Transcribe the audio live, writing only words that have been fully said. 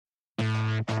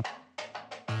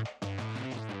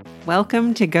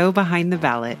Welcome to Go Behind the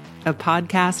Ballot, a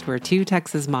podcast where two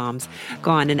Texas moms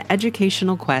go on an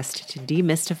educational quest to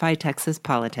demystify Texas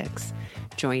politics.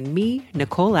 Join me,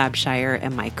 Nicole Abshire,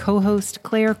 and my co-host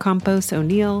Claire Campos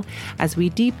O'Neill as we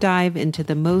deep dive into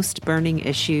the most burning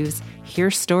issues,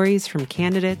 hear stories from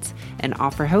candidates, and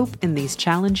offer hope in these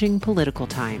challenging political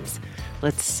times.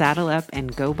 Let's saddle up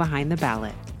and go behind the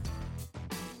ballot.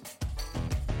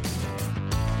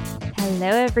 Hello,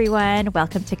 everyone.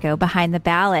 Welcome to Go Behind the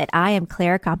Ballot. I am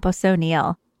Claire Campos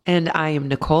O'Neill. And I am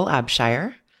Nicole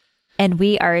Abshire. And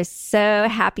we are so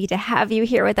happy to have you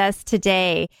here with us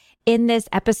today. In this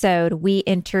episode, we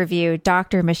interviewed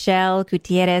Dr. Michelle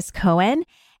Gutierrez Cohen,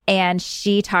 and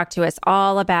she talked to us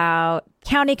all about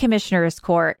County Commissioner's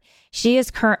Court. She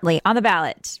is currently on the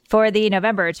ballot for the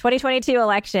November 2022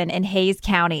 election in Hays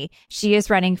County. She is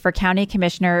running for County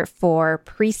Commissioner for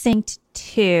Precinct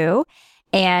 2.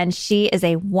 And she is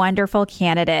a wonderful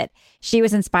candidate. She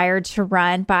was inspired to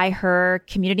run by her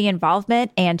community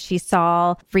involvement, and she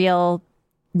saw real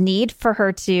need for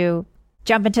her to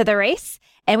jump into the race.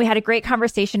 And we had a great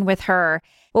conversation with her.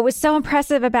 What was so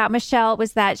impressive about Michelle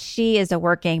was that she is a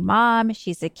working mom.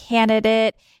 She's a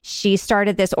candidate. She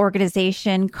started this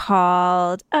organization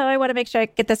called, I want to make sure I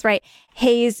get this right,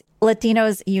 Hays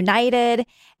Latinos United.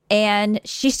 And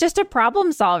she's just a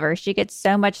problem solver. She gets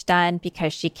so much done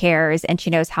because she cares, and she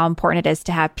knows how important it is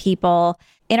to have people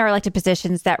in our elected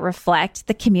positions that reflect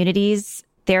the communities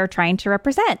they're trying to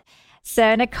represent.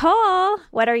 So, Nicole,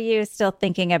 what are you still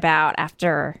thinking about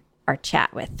after our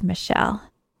chat with Michelle?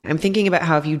 I'm thinking about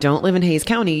how if you don't live in Hays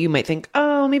County, you might think,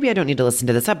 oh, maybe I don't need to listen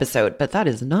to this episode, but that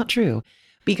is not true.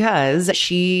 Because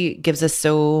she gives us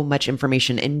so much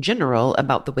information in general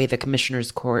about the way the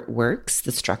Commissioner's Court works,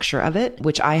 the structure of it,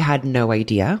 which I had no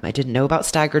idea. I didn't know about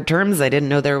staggered terms. I didn't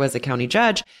know there was a county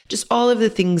judge. Just all of the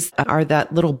things are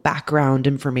that little background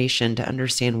information to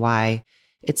understand why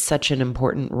it's such an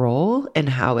important role and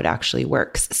how it actually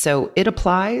works. So it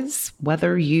applies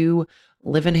whether you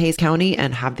live in Hays County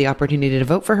and have the opportunity to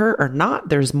vote for her or not.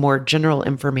 There's more general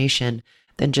information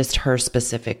than just her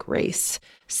specific race.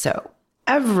 So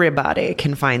everybody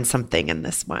can find something in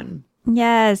this one.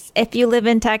 Yes. If you live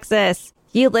in Texas,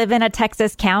 you live in a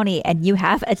Texas county and you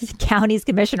have a county's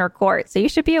commissioner court. So you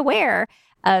should be aware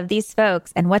of these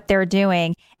folks and what they're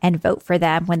doing and vote for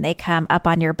them when they come up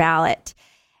on your ballot.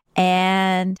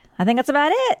 And I think that's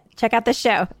about it. Check out the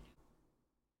show.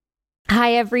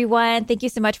 Hi, everyone. Thank you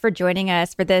so much for joining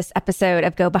us for this episode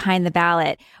of Go Behind the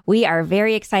Ballot. We are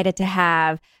very excited to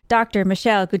have Dr.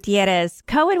 Michelle Gutierrez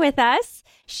Cohen with us.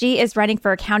 She is running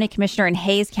for county commissioner in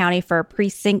Hays County for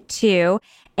Precinct 2.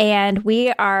 And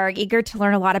we are eager to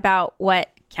learn a lot about what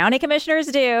county commissioners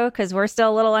do, because we're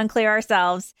still a little unclear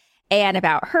ourselves, and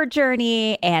about her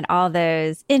journey and all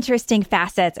those interesting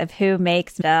facets of who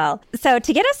makes Michelle. So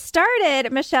to get us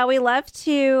started, Michelle, we love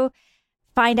to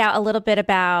find out a little bit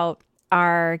about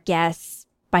our guests'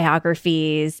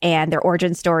 biographies and their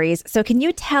origin stories. So can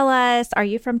you tell us, are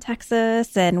you from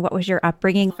Texas and what was your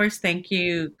upbringing? First, thank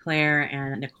you, Claire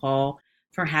and Nicole,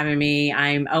 for having me.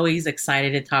 I'm always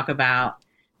excited to talk about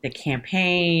the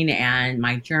campaign and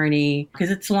my journey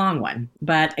because it's a long one.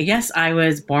 But yes, I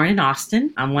was born in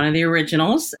Austin. I'm one of the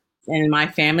originals. And my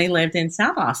family lived in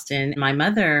South Austin. My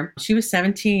mother, she was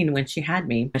 17 when she had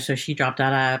me. So she dropped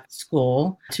out of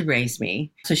school to raise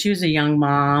me. So she was a young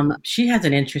mom. She has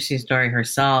an interesting story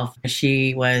herself.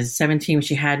 She was 17 when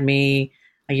she had me.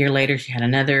 A year later, she had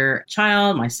another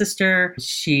child, my sister.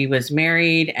 She was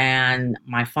married, and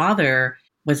my father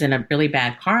was in a really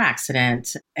bad car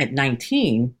accident at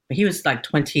 19. He was like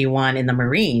 21 in the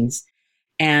Marines,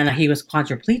 and he was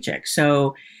quadriplegic.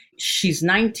 So she's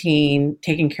 19,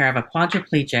 taking care of a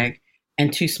quadriplegic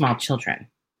and two small children.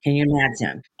 Can you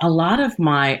imagine? A lot of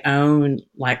my own,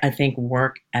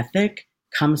 work ethic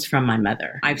comes from my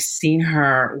mother. I've seen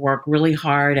her work really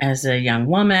hard as a young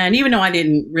woman, even though I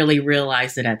didn't really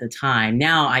realize it at the time.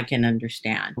 Now I can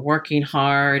understand. Working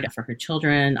hard for her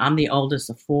children. I'm the oldest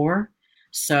of four.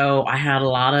 So I had a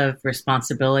lot of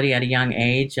responsibility at a young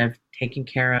age of taking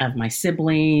care of my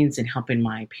siblings and helping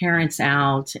my parents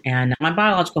out. And my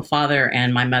biological father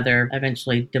and my mother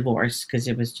eventually divorced because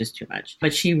it was just too much.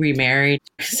 But she remarried.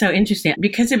 So interesting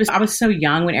because I was so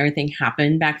young when everything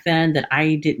happened back then that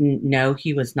I didn't know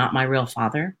he was not my real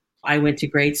father. I went to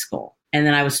grade school and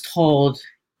then I was told,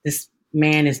 this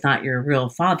man is not your real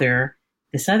father.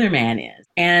 This other man is.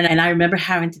 And I remember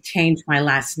having to change my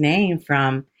last name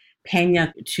from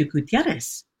Pena to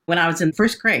Gutierrez when I was in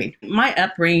first grade. My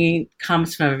upbringing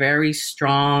comes from a very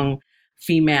strong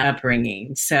female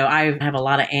upbringing. So I have a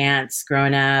lot of aunts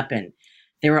growing up, and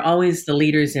they were always the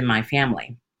leaders in my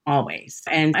family. always.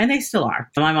 And they still are.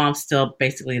 My mom's still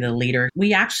basically the leader.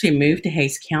 We actually moved to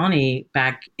Hays County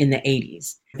back in the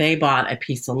 80s. They bought a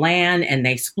piece of land and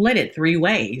they split it 3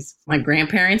 ways. My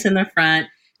grandparents in the front,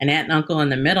 an aunt and uncle in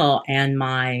the middle, and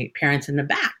my parents in the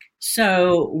back.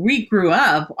 So we grew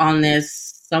up on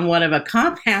this somewhat of a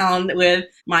compound with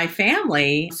my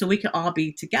family so we could all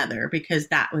be together, because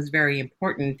that was very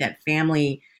important, that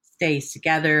family stays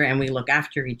together and we look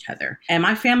after each other. And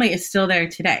my family is still there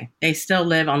today. They still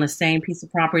live on the same piece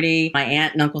of property. My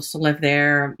aunt and uncle still live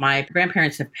there. My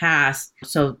grandparents have passed,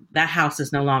 so that house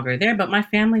is no longer there, but my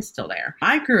family's still there.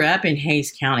 I grew up in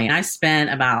Hays County. I spent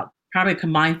about probably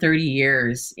combined 30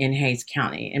 years in Hays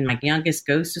County. And my youngest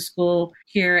goes to school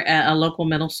here at a local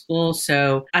middle school.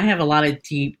 So I have a lot of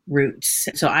deep roots.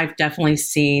 So I've definitely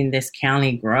seen this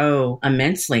county grow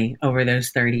immensely over those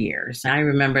 30 years. I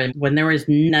remember when there was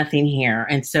nothing here.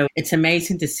 And so it's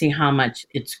amazing to see how much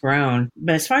it's grown.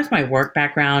 But as far as my work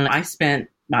background, I spent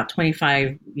about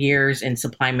 25 years in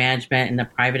supply management in the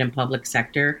private and public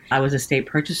sector. I was a state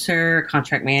purchaser,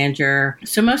 contract manager.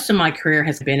 So most of my career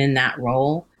has been in that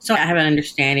role. So I have an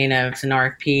understanding of some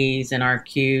RFPs and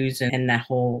RFQs and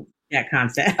that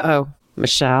concept. Oh,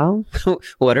 Michelle,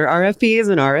 what are RFPs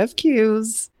and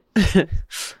RFQs?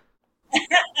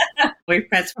 We've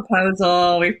pressed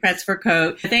proposal, we've pressed for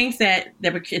quote, things that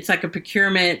it's like a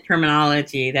procurement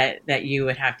terminology that you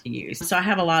would have to use. So I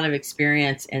have a lot of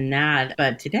experience in that.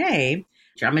 But today,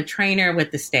 I'm a trainer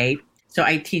with the state. So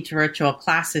I teach virtual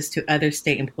classes to other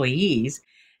state employees.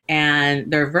 And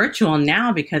they're virtual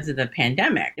now because of the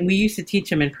pandemic. And we used to teach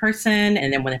them in person.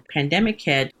 And then when the pandemic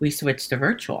hit, we switched to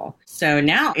virtual. So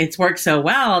now it's worked so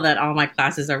well that all my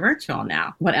classes are virtual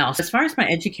now. What else? As far as my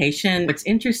education, what's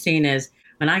interesting is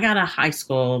when I got out of high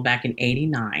school back in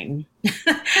 89,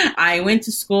 I went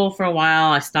to school for a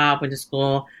while. I stopped, went to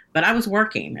school, but I was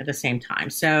working at the same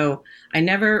time. So I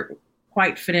never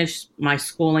quite finished my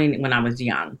schooling when I was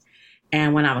young.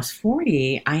 And when I was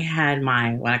 40, I had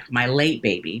my late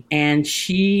baby. And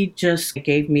she just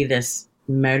gave me this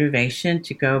motivation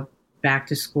to go back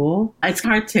to school. It's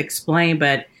hard to explain,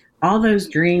 but all those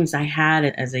dreams I had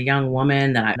as a young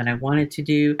woman that I wanted to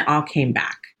do all came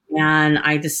back. And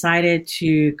I decided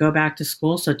to go back to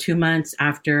school. So 2 months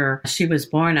after she was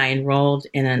born, I enrolled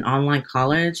in an online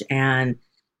college and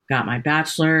got my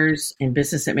bachelor's in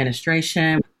business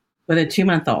administration with a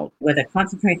 2-month-old. With a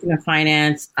concentration in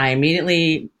finance, I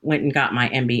immediately went and got my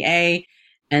MBA.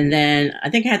 And then I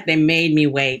think they made me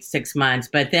wait 6 months,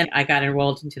 but then I got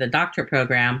enrolled into the doctorate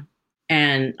program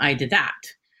and I did that.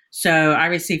 So I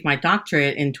received my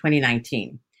doctorate in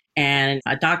 2019 and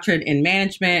a doctorate in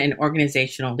management and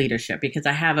organizational leadership because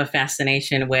I have a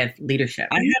fascination with leadership.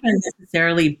 I haven't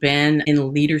necessarily been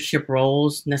in leadership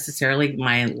roles necessarily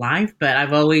my life, but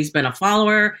I've always been a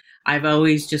follower. I've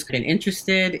always just been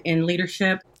interested in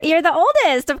leadership. You're the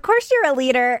oldest. Of course you're a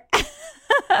leader.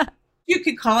 You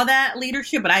could call that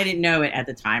leadership, but I didn't know it at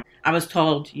the time. I was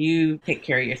told you take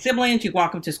care of your siblings, you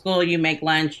walk them to school, you make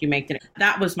lunch, you make dinner.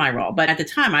 That was my role. But at the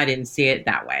time, I didn't see it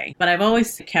that way. But I've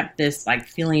always kept this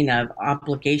feeling of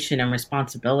obligation and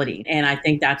responsibility. And I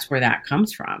think that's where that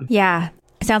comes from. Yeah.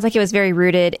 It sounds like it was very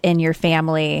rooted in your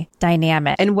family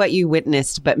dynamic. And what you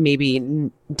witnessed, but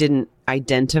maybe didn't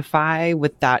identify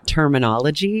with that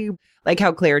terminology. Like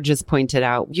how Claire just pointed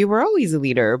out, you were always a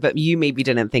leader, but you maybe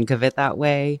didn't think of it that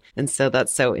way. And so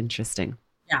that's so interesting.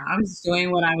 Yeah, I was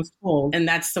doing what I was told, and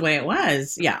that's the way it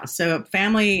was. Yeah, so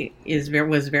family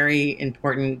was very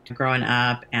important growing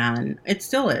up, and it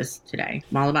still is today.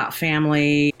 I'm all about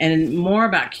family and more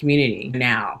about community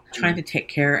now, trying to take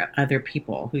care of other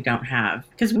people who don't have,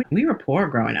 because we were poor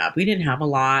growing up. We didn't have a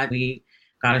lot. We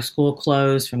got our school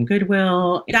clothes from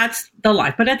Goodwill. That's the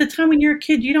life. But at the time when you're a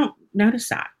kid, you don't notice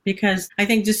that because I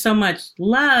think just so much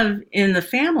love in the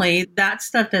family, that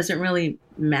stuff doesn't really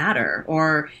matter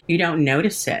or you don't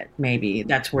notice it. Maybe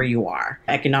that's where you are.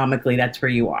 Economically, that's where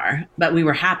you are. But we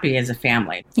were happy as a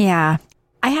family. Yeah.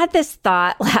 I had this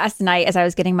thought last night as I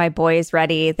was getting my boys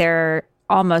ready. They're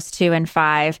almost 2 and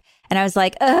 5. And I was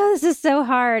like, oh, this is so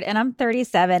hard. And I'm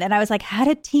 37. And I was like, how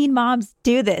did teen moms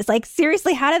do this?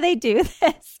 Seriously, how do they do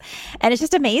this? And it's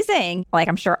just amazing.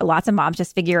 I'm sure lots of moms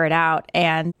just figure it out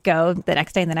and go the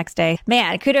next day and the next day.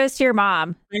 Man, kudos to your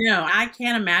mom. I know. I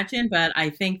can't imagine, but I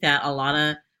think that a lot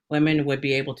of women would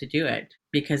be able to do it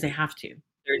because they have to.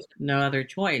 There's no other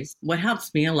choice. What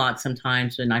helps me a lot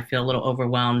sometimes when I feel a little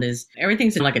overwhelmed is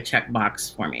everything's in a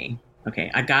checkbox for me.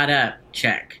 Okay, I got up,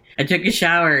 check. I took a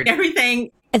shower,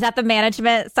 everything. Is that the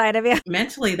management side of you?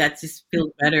 Mentally, that just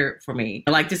feels better for me.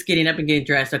 I like just getting up and getting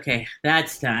dressed. Okay,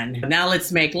 that's done. Now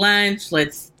let's make lunch.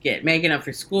 Let's get making up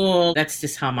for school. That's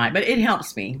just but it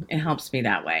helps me. It helps me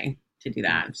that way. to do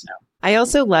that. So I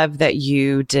also love that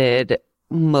you did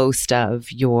most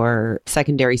of your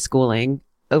secondary schooling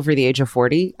over the age of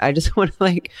 40. I just want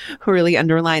to really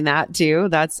underline that too.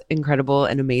 That's incredible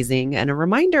and amazing. And a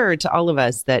reminder to all of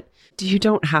us that you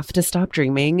don't have to stop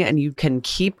dreaming and you can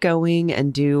keep going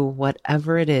and do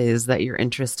whatever it is that you're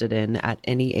interested in at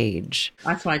any age.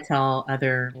 that's why I tell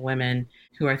other women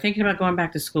who are thinking about going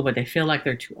back to school, but they feel like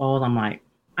they're too old. I'm like,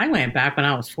 I went back when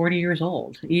I was 40 years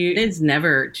old. It's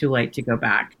never too late to go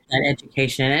back at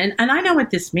education. And I know what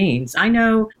this means. I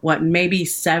know what maybe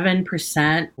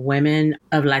 7% women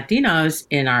of Latinos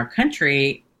in our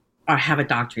country have a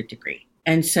doctorate degree.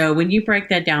 And so when you break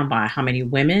that down by how many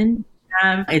women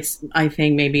have, it's, I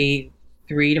think, maybe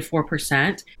 3 to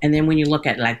 4%. And then when you look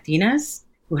at Latinas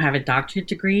who have a doctorate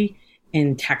degree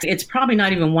in Texas, it's probably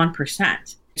not even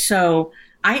 1%. So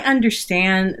I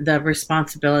understand the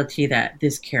responsibility that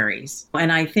this carries.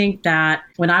 And I think that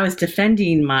when I was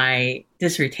defending my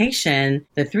dissertation,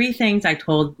 the 3 things I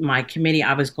told my committee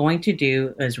I was going to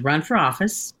do is run for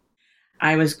office.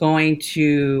 I was going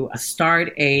to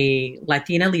start a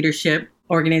Latina leadership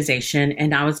organization,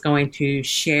 and I was going to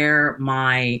share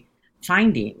my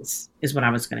findings is what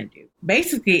I was going to do.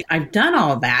 Basically, I've done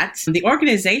all that. The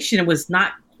organization was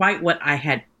not quite what I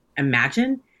had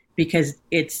imagined because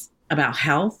it's about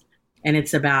health and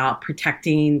it's about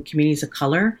protecting communities of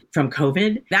color from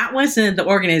COVID. That wasn't the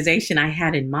organization I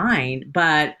had in mind,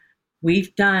 but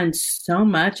we've done so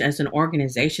much as an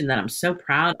organization that I'm so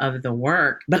proud of the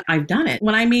work, but I've done it.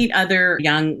 When I meet other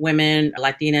young women,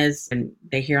 Latinas, and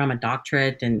they hear I'm a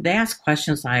doctorate and they ask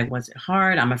questions like, was it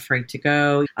hard? I'm afraid to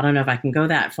go. I don't know if I can go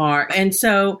that far. And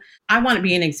so I want to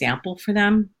be an example for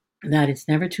them that it's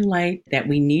never too late, that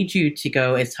we need you to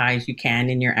go as high as you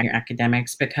can in your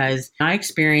academics, because my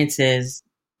experiences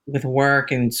with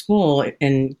work and school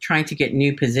and trying to get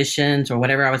new positions or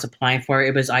whatever I was applying for,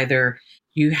 it was either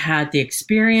you had the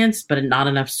experience, but not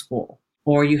enough school,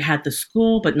 or you had the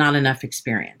school, but not enough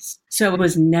experience. So it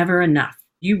was never enough.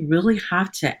 You really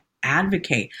have to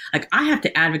advocate. Like I have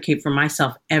to advocate for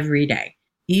myself every day.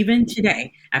 Even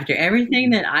today, after everything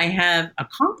that I have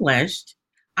accomplished,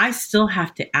 I still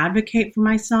have to advocate for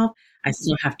myself. I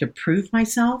still have to prove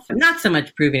myself. Not so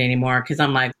much proving anymore because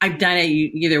I'm like, I've done it,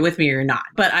 you either with me or not.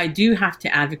 But I do have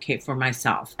to advocate for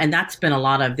myself. And that's been a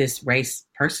lot of this race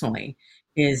personally,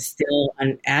 is still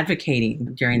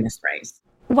advocating during this race.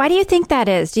 Why do you think that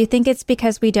is? Do you think it's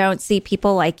because we don't see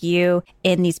people like you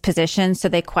in these positions? So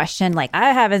they question, like,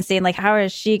 I haven't seen, like, how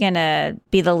is she going to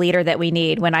be the leader that we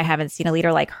need when I haven't seen a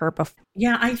leader like her before?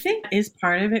 Yeah, I think is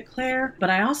part of it, Claire. But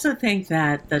I also think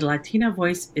that the Latina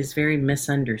voice is very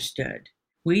misunderstood.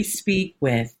 We speak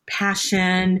with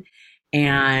passion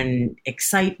and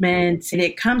excitement, and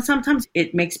it comes, sometimes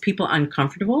it makes people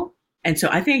uncomfortable. And so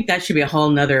I think that should be a whole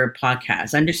nother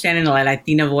podcast, understanding the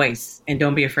Latina voice, and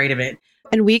don't be afraid of it.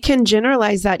 And we can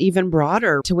generalize that even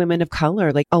broader to women of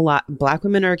color. Like a lot, Black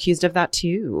women are accused of that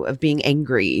too, of being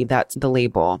angry. That's the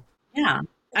label. Yeah.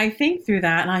 I think through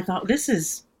that, and I thought this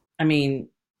is,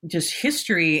 just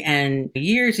history and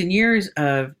years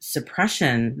of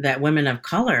suppression that women of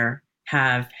color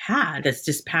have had that's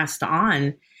just passed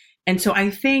on. And so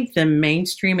I think the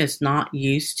mainstream is not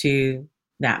used to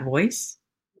that voice.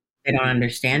 They don't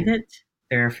understand it.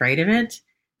 They're afraid of it.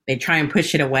 They try and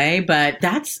push it away, but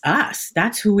that's us.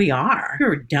 That's who we are.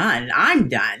 We're done. I'm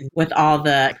done with all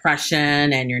the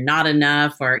oppression and you're not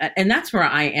enough. And that's where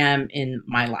I am in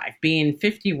my life. Being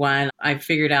 51, I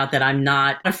figured out that I'm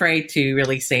not afraid to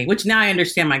really say, which now I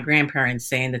understand my grandparents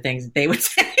saying the things that they would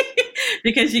say,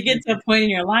 because you get to a point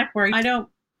in your life where I don't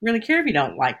really care if you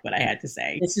don't like what I had to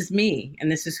say. This is me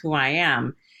and this is who I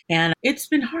am. And it's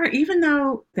been hard, even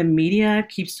though the media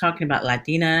keeps talking about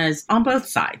Latinas on both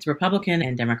sides, Republican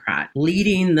and Democrat,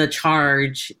 leading the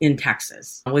charge in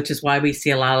Texas, which is why we see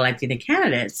a lot of Latina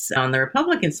candidates on the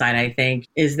Republican side, I think,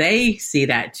 is they see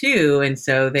that too. And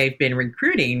so they've been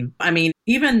recruiting.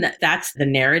 Even that's the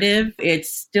narrative. It's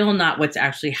still not what's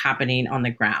actually happening on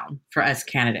the ground for us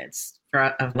candidates.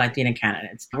 Of Latina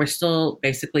candidates. We're still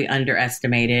basically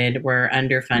underestimated. We're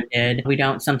underfunded. We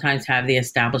don't sometimes have the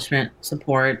establishment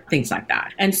support, things like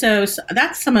that. And so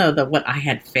that's some of what I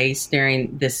had faced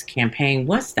during this campaign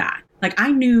was that. Like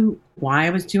I knew why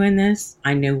I was doing this.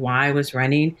 I knew why I was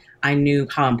running. I knew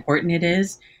how important it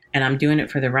is. And I'm doing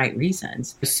it for the right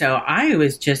reasons. So I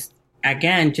was just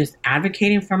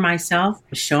advocating for myself,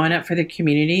 showing up for the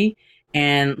community.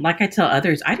 And like I tell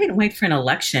others, I didn't wait for an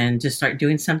election to start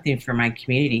doing something for my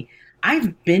community.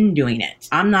 I've been doing it.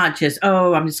 I'm not just,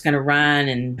 I'm just going to run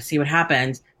and see what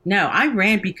happens. No, I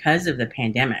ran because of the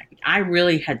pandemic. I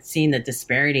really had seen the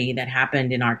disparity that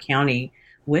happened in our county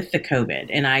with the COVID.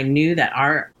 And I knew that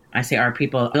our I say our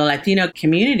people, the Latino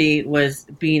community was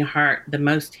being hurt the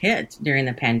most hit during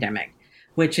the pandemic,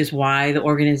 which is why the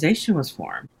organization was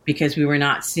formed, because we were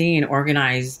not seeing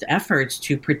organized efforts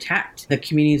to protect the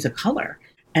communities of color.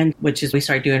 And which is we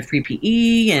started doing free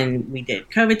PE and we did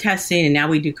COVID testing and now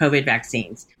we do COVID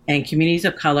vaccines and communities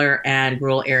of color and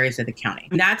rural areas of the county.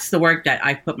 And that's the work that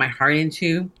I put my heart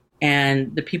into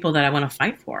and the people that I want to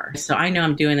fight for. So I know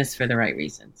I'm doing this for the right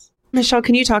reasons. Michelle,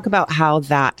 can you talk about how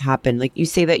that happened? Like you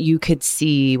say that you could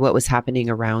see what was happening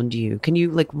around you. Can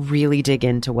you really dig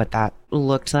into what that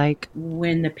looked like?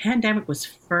 When the pandemic was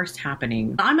first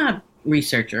happening, I'm a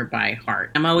researcher by heart.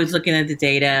 I'm always looking at the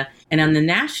data. And on the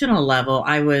national level,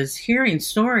 I was hearing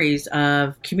stories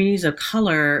of communities of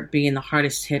color being the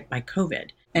hardest hit by COVID.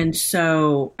 And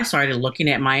so I started looking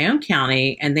at my own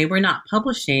county and they were not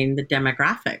publishing the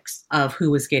demographics of who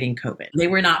was getting COVID. They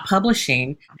were not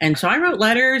publishing. And so I wrote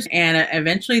letters and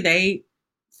eventually they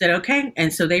said, okay.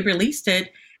 And so they released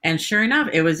it. And sure enough,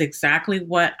 it was exactly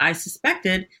what I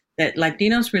suspected, that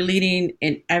Latinos were leading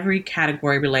in every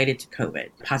category related to COVID.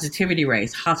 Positivity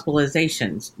rates,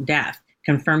 hospitalizations, death,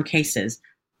 confirmed cases,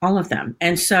 all of them.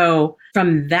 And so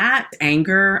from that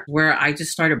anger where I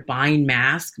just started buying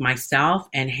masks myself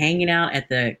and hanging out at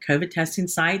the COVID testing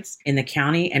sites in the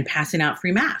county and passing out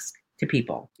free masks to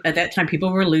people. At that time,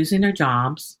 people were losing their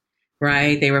jobs,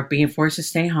 right? They were being forced to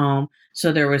stay home.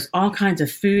 So there was all kinds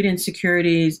of food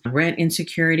insecurities, rent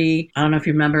insecurity. I don't know if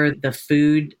you remember the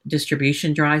food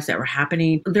distribution drives that were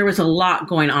happening. There was a lot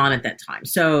going on at that time.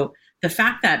 So the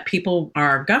fact that people,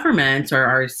 our governments or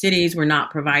our cities were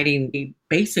not providing a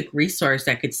basic resource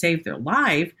that could save their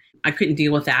life, I couldn't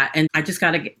deal with that. And I just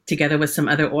got to get together with some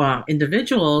other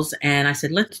individuals. And I said,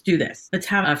 let's do this. Let's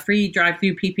have a free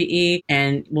drive-through PPE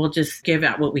and we'll just give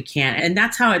out what we can. And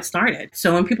that's how it started.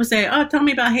 So when people say, oh, tell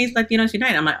me about Hayes Latinos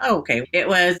Unite, I'm like, oh, okay. It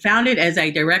was founded as a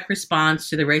direct response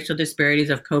to the racial disparities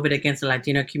of COVID against the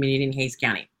Latino community in Hayes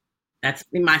County. That's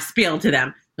my spiel to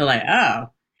them. They're like,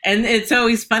 oh. And it's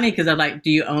always funny because I'm like, do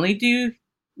you only do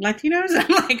Latinos?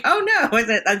 I'm like, oh no, I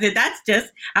said, that's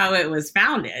just how it was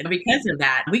founded. Because of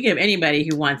that, we give anybody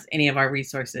who wants any of our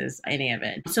resources, any of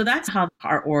it. So that's how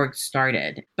our org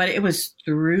started. But it was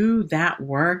through that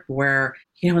work where,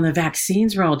 when the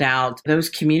vaccines rolled out, those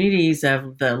communities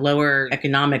of the lower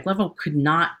economic level could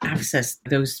not access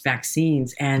those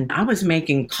vaccines. And I was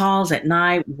making calls at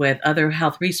night with other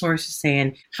health resources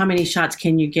saying, how many shots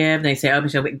can you give? And they say, oh,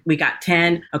 Michelle, we got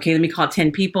 10. Okay, let me call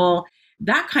 10 people.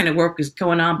 That kind of work is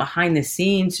going on behind the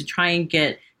scenes to try and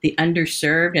get the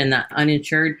underserved and the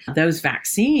uninsured those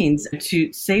vaccines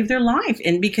to save their life.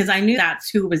 And because I knew that's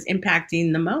who was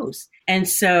impacting the most. And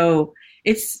so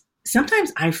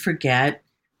sometimes I forget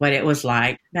what it was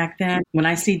like back then. When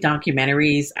I see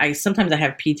documentaries, sometimes I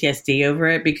have PTSD over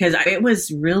it because it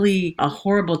was really a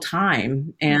horrible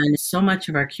time. And so much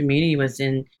of our community was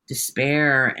in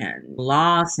despair and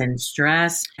loss and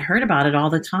stress. I heard about it all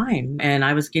the time. And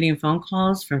I was getting phone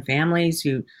calls from families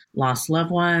who lost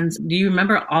loved ones. Do you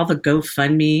remember all the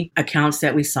GoFundMe accounts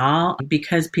that we saw?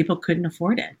 Because people couldn't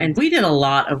afford it. And we did a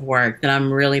lot of work that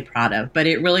I'm really proud of, but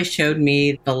it really showed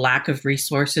me the lack of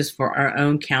resources for our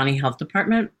own county health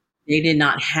department. They did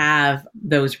not have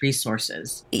those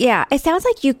resources. Yeah, it sounds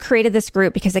like you created this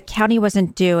group because the county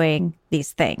wasn't doing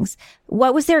these things.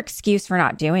 What was their excuse for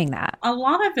not doing that? A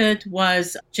lot of it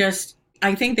was just,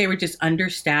 I think they were just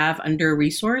understaffed,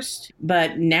 under-resourced.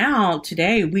 But now,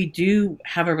 today, we do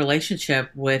have a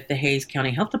relationship with the Hayes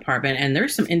County Health Department. And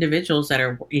there's some individuals that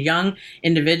are young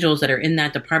individuals that are in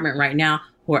that department right now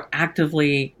who are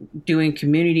actively doing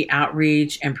community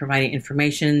outreach and providing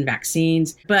information,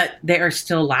 vaccines, but they are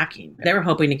still lacking. They were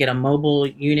hoping to get a mobile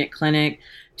unit clinic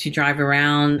to drive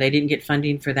around. They didn't get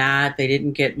funding for that. They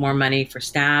didn't get more money for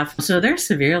staff. So they're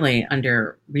severely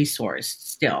under-resourced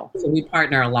still. So we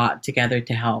partner a lot together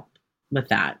to help with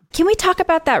that. Can we talk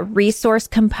about that resource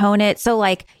component? So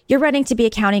you're running to be a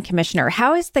county commissioner.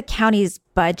 How is the county's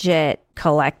budget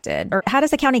collected? Or how does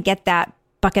the county get that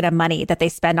bucket of money that they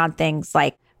spend on things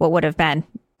like what would have been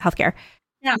healthcare?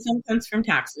 Yeah, some comes from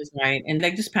taxes, right? And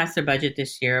they just passed their budget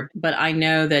this year. But I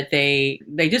know that they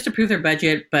just approved their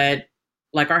budget, but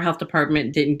our health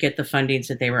department didn't get the fundings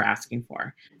that they were asking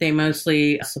for. They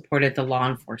mostly supported the law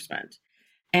enforcement.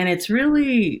 And it's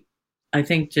really, I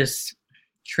think, just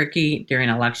tricky during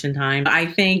election time. I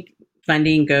think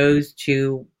funding goes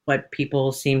to what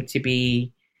people seem to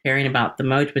be caring about the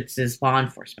most, which is law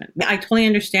enforcement. I totally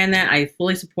understand that. I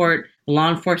fully support law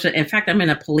enforcement. In fact, I'm in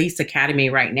a police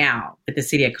academy right now at the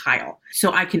city of Kyle,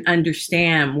 so I can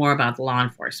understand more about the law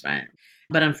enforcement.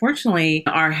 But unfortunately,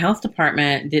 our health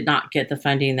department did not get the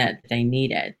funding that they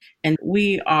needed. And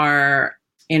we are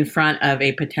in front of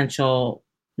a potential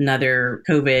another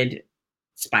COVID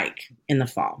spike in the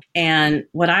fall. And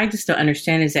what I just don't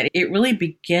understand is that it really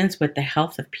begins with the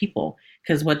health of people,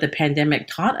 because what the pandemic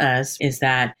taught us is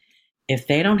that if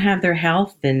they don't have their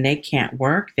health, then they can't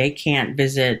work, they can't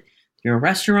visit your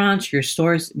restaurants, your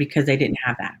stores, because they didn't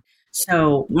have that.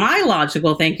 So my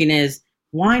logical thinking is,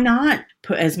 why not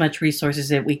put as much resources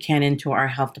that we can into our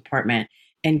health department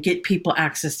and get people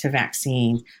access to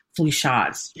vaccines, flu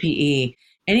shots, PE,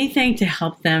 anything to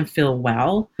help them feel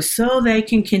well so they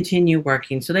can continue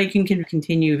working, so they can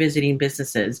continue visiting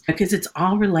businesses, because it's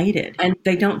all related and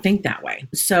they don't think that way.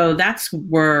 So that's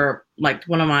where like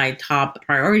one of my top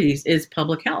priorities is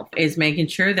public health, is making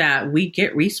sure that we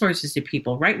get resources to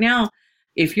people. Right now,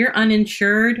 if you're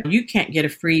uninsured, you can't get a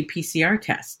free PCR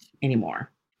test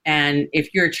anymore. And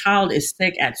if your child is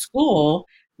sick at school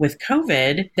with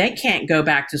COVID, they can't go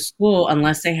back to school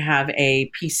unless they have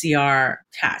a PCR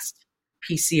test.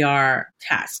 PCR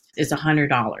test is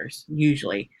 $100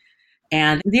 usually.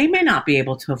 And they may not be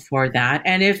able to afford that.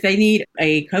 And if they need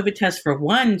a COVID test for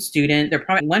one student, they're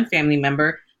probably one family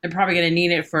member, they're probably going to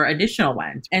need it for additional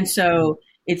ones. And so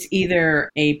it's either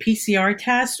a PCR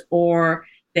test or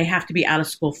they have to be out of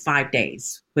school 5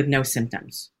 days with no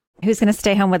symptoms. Who's going to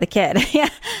stay home with a kid? Yeah.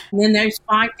 And then there's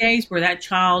 5 days where that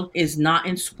child is not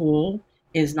in school,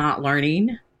 is not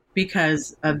learning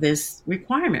because of this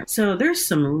requirement. So there's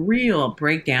some real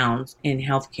breakdowns in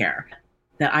healthcare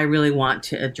that I really want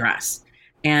to address.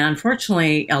 And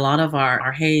unfortunately, a lot of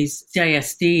our Hayes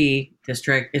CISD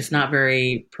district is not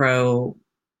very pro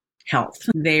health.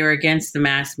 They were against the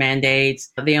mask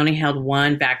mandates. They only held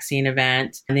one vaccine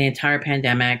event in the entire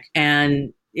pandemic.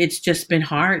 And it's just been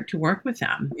hard to work with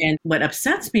them. And what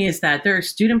upsets me is that their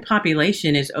student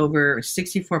population is over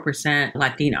 64%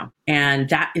 Latino. And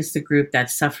that is the group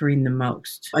that's suffering the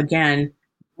most. Again,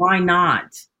 why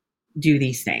not do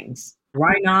these things?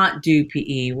 Why not do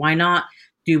PE? Why not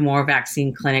do more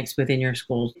vaccine clinics within your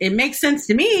schools? It makes sense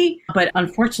to me, but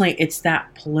unfortunately, it's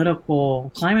that political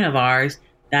climate of ours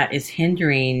that is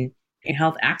hindering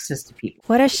health access to people.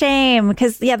 What a shame.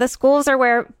 Because, the schools are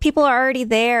where people are already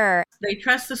there. They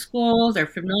trust the schools. They're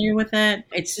familiar with it.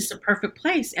 It's just a perfect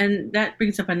place. And that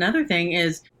brings up another thing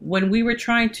is when we were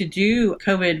trying to do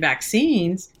COVID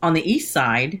vaccines on the east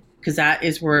side, because that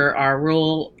is where our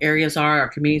rural areas are, our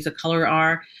communities of color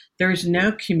are, there's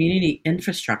no community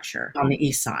infrastructure on the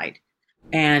east side.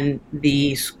 And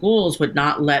the schools would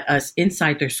not let us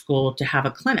inside their school to have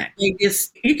a clinic.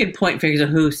 You could point fingers of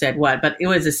who said what, but it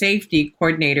was a safety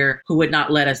coordinator who would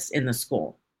not let us in the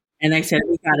school. And they said,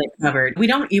 we got it covered. We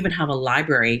don't even have a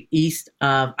library east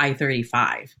of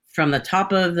I-35 from the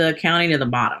top of the county to the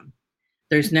bottom.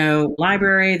 There's no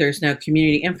library. There's no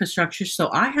community infrastructure. So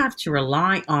I have to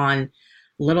rely on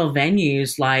little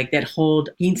venues like that hold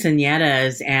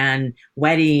quinceañeras and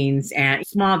weddings and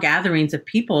small gatherings of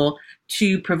people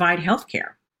to provide healthcare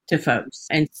to folks.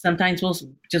 And sometimes we'll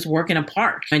just work in a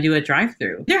park and do a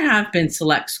drive-through. There have been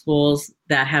select schools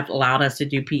that have allowed us to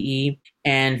do PE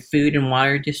and food and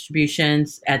water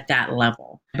distributions at that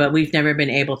level. But we've never been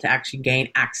able to actually gain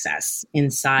access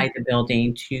inside the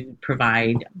building to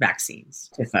provide vaccines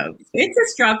to folks. It's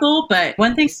a struggle, but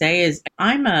one thing to say is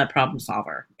I'm a problem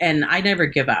solver and I never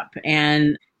give up.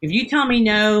 And if you tell me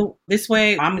no this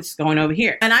way, I'm just going over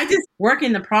here. And I just work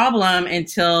in the problem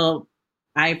until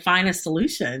I find a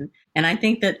solution. And I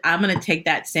think that I'm going to take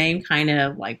that same kind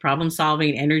of like problem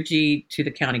solving energy to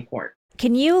the county court.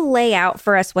 Can you lay out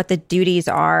for us what the duties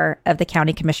are of the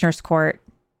county commissioner's court?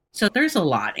 So there's a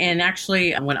lot. And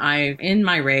actually, when I'm in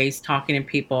my race talking to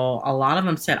people, a lot of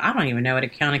them said, I don't even know what a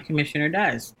county commissioner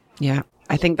does. Yeah,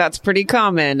 I think that's pretty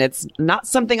common. It's not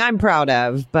something I'm proud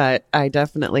of, but I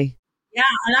definitely. Yeah,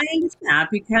 and I understand that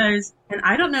because, and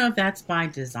I don't know if that's by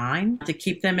design to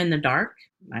keep them in the dark.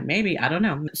 Maybe, I don't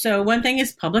know. So one thing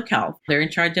is public health. They're in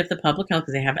charge of the public health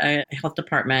because they have a health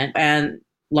department and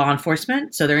law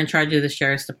enforcement. So they're in charge of the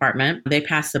sheriff's department. They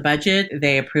pass the budget.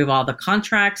 They approve all the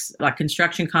contracts, like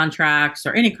construction contracts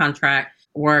or any contract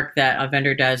work that a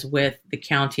vendor does with the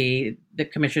county. The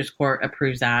commissioner's court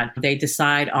approves that. They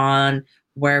decide on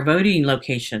where voting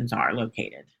locations are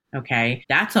located. Okay.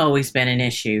 That's always been an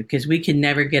issue because we can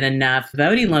never get enough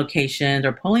voting locations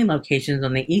or polling locations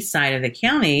on the east side of the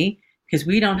county because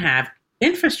we don't have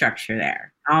infrastructure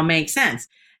there. All makes sense.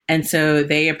 And so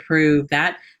they approve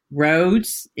that.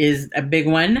 Roads is a big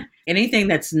one. Anything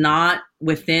that's not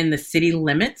within the city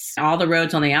limits, all the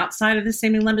roads on the outside of the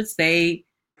city limits, they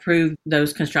approve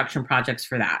those construction projects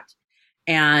for that.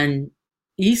 And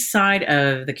east side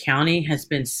of the county has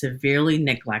been severely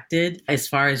neglected as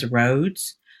far as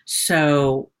roads.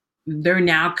 So they're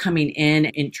now coming in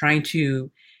and trying to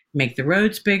make the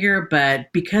roads bigger.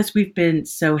 But because we've been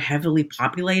so heavily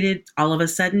populated all of a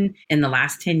sudden in the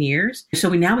last 10 years, so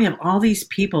now we have all these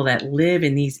people that live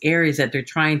in these areas that they're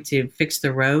trying to fix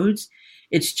the roads.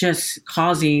 It's just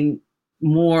causing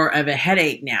more of a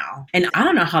headache now. And I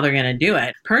don't know how they're going to do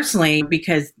it personally,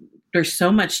 because there's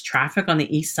so much traffic on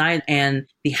the east side and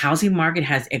the housing market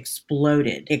has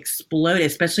exploded,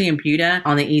 especially in Buda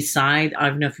on the east side. I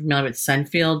don't know if you're familiar with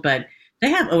Sunfield, but they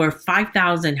have over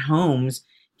 5,000 homes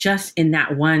just in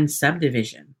that one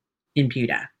subdivision in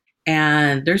Buda.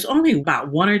 And there's only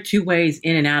about one or two ways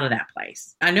in and out of that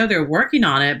place. I know they're working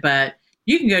on it, but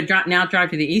you can go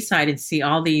drive to the east side and see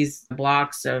all these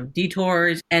blocks of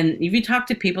detours. And if you talk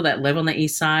to people that live on the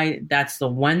east side, that's the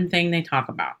one thing they talk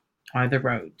about are the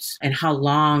roads and how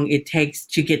long it takes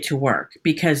to get to work,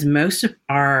 because most of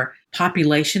our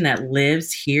population that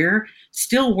lives here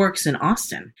still works in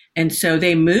Austin. And so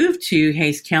they moved to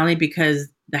Hays County because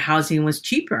the housing was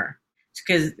cheaper. It's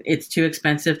because it's too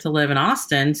expensive to live in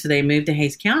Austin. So they moved to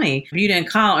Hays County. Buda and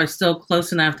Kyle are still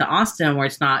close enough to Austin where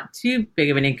it's not too big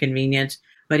of an inconvenience.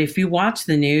 But if you watch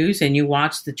the news and you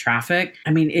watch the traffic,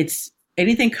 I mean, it's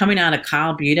anything coming out of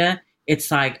Kyle Buda, it's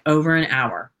like over an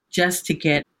hour just to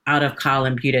get out of Kyle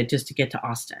and Buda, just to get to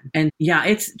Austin. And yeah,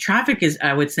 it's traffic is,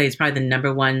 I would say, is probably the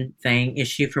number one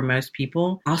issue for most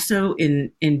people. Also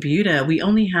in Buda, we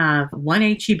only have one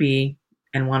H-E-B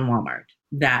and one Walmart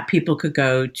that people could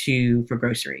go to for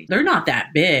groceries. They're not that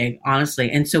big, honestly.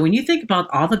 And so when you think about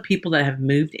all the people that have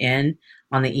moved in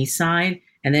on the east side,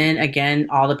 and then again,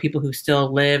 all the people who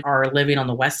still are living on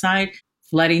the west side,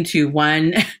 flooding to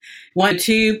one,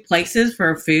 two places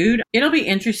for food. It'll be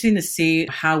interesting to see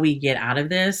how we get out of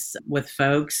this with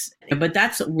folks. But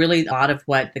that's really a lot of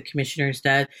what the commissioners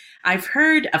does. I've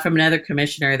heard from another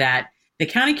commissioner that the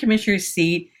county commissioner's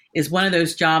seat is one of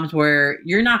those jobs where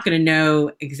you're not going to know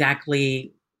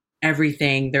exactly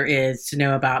everything there is to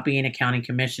know about being a county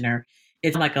commissioner.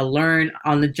 It's like a learn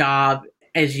on the job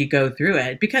as you go through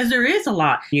it, because there is a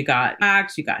lot. You got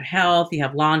tax, you got health, you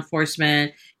have law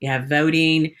enforcement, you have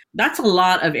voting. That's a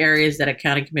lot of areas that a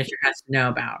county commissioner has to know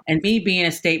about. And me being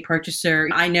a state purchaser,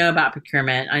 I know about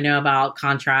procurement, I know about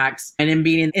contracts, and then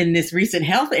being in this recent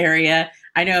health area,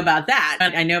 I know about that.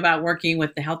 I know about working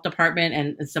with the health department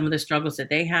and some of the struggles that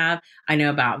they have. I know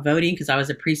about voting because I was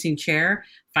a precinct chair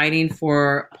fighting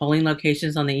for polling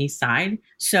locations on the east side.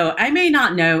 So I may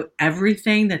not know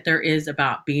everything that there is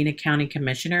about being a county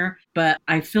commissioner, but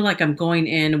I feel like I'm going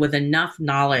in with enough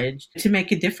knowledge to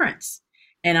make a difference.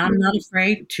 And I'm not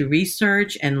afraid to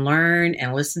research and learn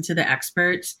and listen to the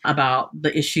experts about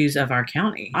the issues of our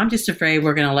county. I'm just afraid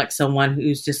we're going to elect someone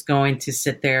who's just going to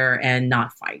sit there and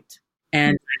not fight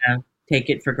and take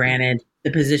it for granted,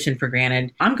 the position for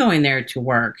granted. I'm going there to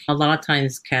work. A lot of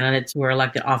times candidates who are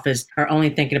elected office are only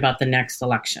thinking about the next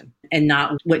election and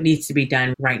not what needs to be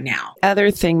done right now.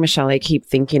 Other thing, Michelle, I keep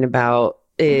thinking about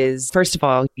is, first of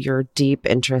all, your deep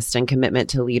interest and commitment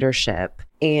to leadership.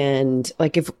 And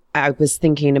like, if I was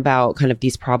thinking about kind of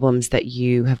these problems that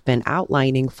you have been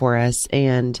outlining for us,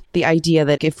 and the idea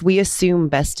that if we assume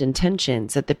best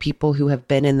intentions, that the people who have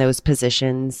been in those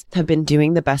positions have been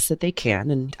doing the best that they can.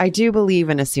 And I do believe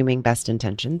in assuming best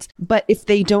intentions, but if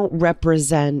they don't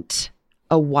represent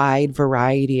a wide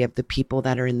variety of the people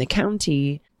that are in the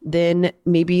county, then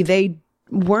maybe they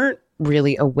weren't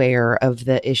really aware of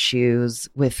the issues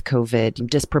with COVID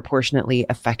disproportionately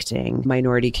affecting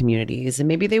minority communities. And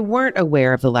maybe they weren't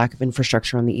aware of the lack of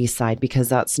infrastructure on the east side because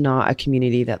that's not a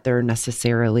community that they're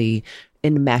necessarily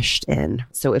enmeshed in.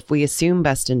 So if we assume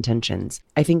best intentions,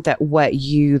 I think that what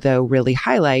you, though, really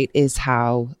highlight is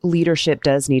how leadership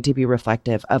does need to be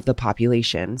reflective of the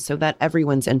population so that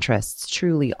everyone's interests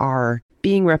truly are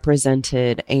being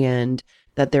represented and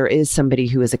that there is somebody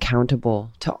who is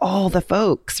accountable to all the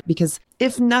folks. Because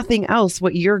if nothing else,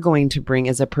 what you're going to bring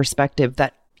is a perspective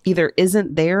that either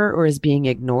isn't there or is being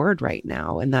ignored right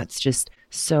now. And that's just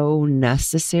so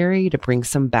necessary to bring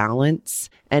some balance.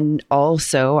 And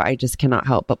also, I just cannot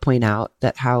help but point out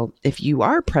that how, if you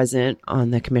are present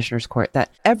on the commissioner's court,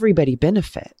 that everybody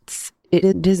benefits.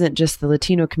 It isn't just the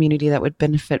Latino community that would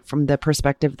benefit from the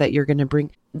perspective that you're going to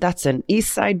bring. That's an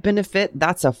East Side benefit.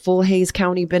 That's a full Hays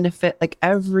County benefit. Like,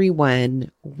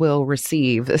 everyone will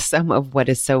receive some of what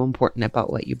is so important about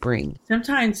what you bring.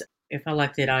 Sometimes, if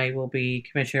elected, I will be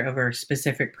commissioner over a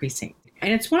specific precinct.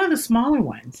 And it's one of the smaller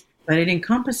ones, but it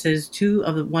encompasses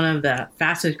one of the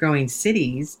fastest growing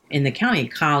cities in the county,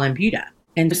 Kyle and Buda.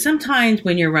 And sometimes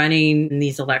when you're running in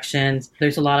these elections,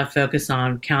 there's a lot of focus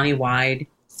on countywide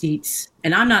seats.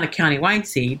 And I'm not a countywide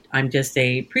seat. I'm just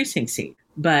a precinct seat.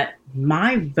 But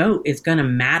my vote is going to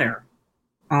matter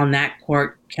on that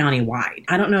court countywide.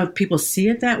 I don't know if people see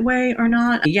it that way or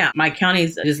not. Yeah, my county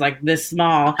is like this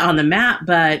small on the map,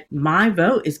 but my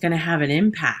vote is going to have an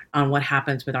impact on what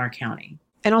happens with our county.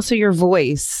 And also your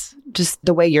voice, just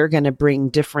the way you're going to bring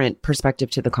different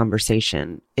perspective to the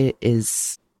conversation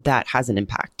that has an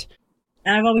impact.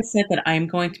 And I've always said that I'm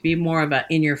going to be more of a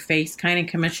in-your-face kind of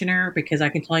commissioner, because I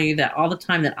can tell you that all the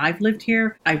time that I've lived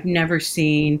here, I've never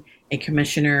seen a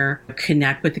commissioner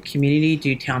connect with the community,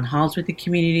 do town halls with the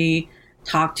community,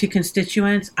 talk to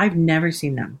constituents. I've never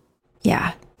seen them.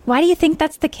 Yeah. Why do you think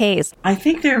that's the case? I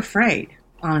think they're afraid,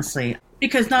 honestly,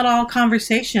 because not all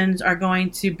conversations are going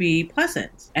to be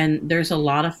pleasant. And there's a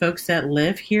lot of folks that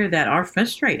live here that are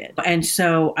frustrated. And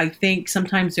so I think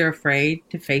sometimes they're afraid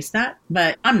to face that,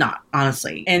 but I'm not,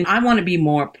 honestly. And I want to be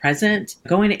more present,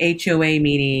 going to HOA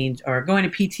meetings or going to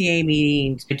PTA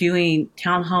meetings, doing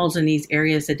town halls in these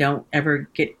areas that don't ever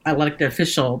get elected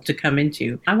official to come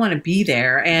into. I want to be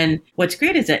there. And what's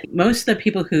great is that most of the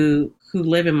people who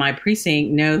live in my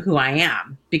precinct know who I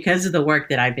am because of the work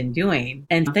that I've been doing.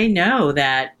 And they know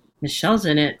that Michelle's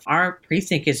in it. Our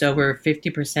precinct is over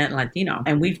 50% Latino.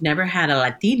 And we've never had a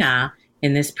Latina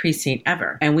in this precinct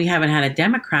ever. And we haven't had a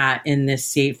Democrat in this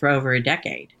seat for over a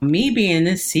decade. Me being in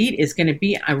this seat is going to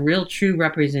be a real true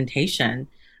representation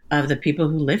of the people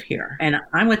who live here. And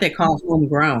I'm what they call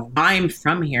homegrown. I'm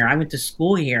from here. I went to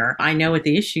school here. I know what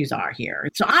the issues are here.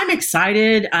 So I'm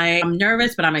excited. I'm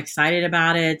nervous, but I'm excited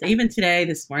about it. Even today,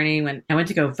 this morning, when I went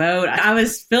to go vote, I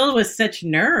was filled with such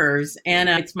nerves. And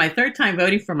it's my third time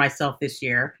voting for myself this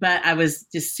year. But I was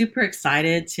just super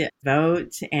excited to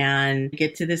vote and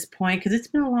get to this point, because it's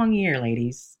been a long year,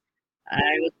 ladies. I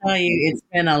will tell you, it's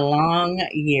been a long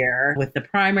year with the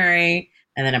primary,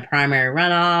 and then a primary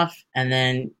runoff, and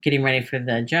then getting ready for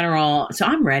the general. So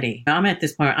I'm ready. I'm at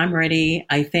this point. I'm ready.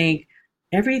 I think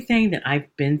everything that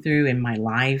I've been through in my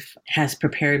life has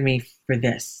prepared me for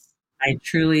this. I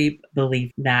truly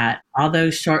believe that all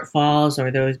those shortfalls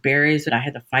or those barriers that I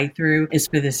had to fight through is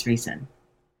for this reason.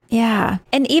 Yeah.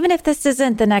 And even if this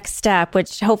isn't the next step,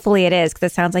 which hopefully it is,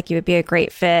 because it sounds like you would be a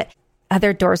great fit,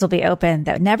 other doors will be open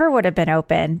that never would have been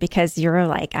open, because you're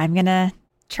like, I'm going to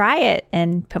try it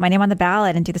and put my name on the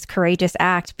ballot and do this courageous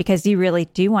act, because you really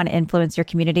do want to influence your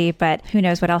community. But who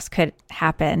knows what else could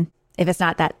happen if it's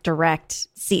not that direct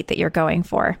seat that you're going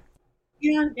for.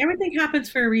 Yeah, everything happens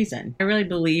for a reason. I really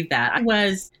believe that.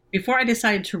 Before I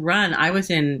decided to run, I was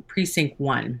in precinct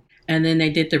 1, and then they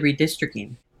did the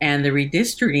redistricting. And the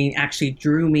redistricting actually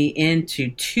drew me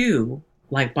into 2,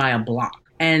 like by a block.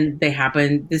 And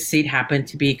this seat happened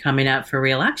to be coming up for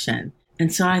re-election.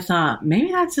 And so I thought,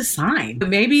 maybe that's a sign.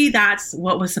 Maybe that's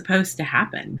what was supposed to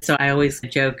happen. So I always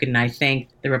joke, and I thank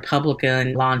the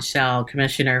Republican Lon Shell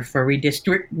commissioner for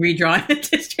redrawing the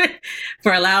district,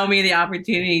 for allowing me the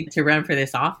opportunity to run for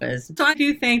this office. So I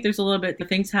do think there's a little bit,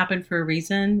 things happen for a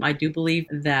reason. I do believe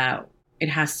that it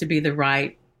has to be the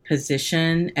right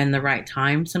position and the right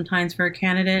time sometimes for a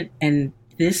candidate. And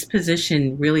this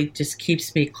position really just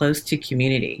keeps me close to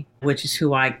community, which is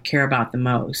who I care about the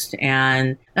most.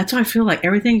 And that's why I feel like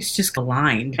everything's just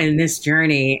aligned in this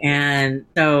journey. And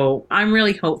so I'm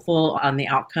really hopeful on the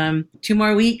outcome. 2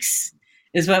 more weeks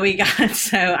is what we got.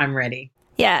 So I'm ready.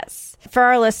 Yes. For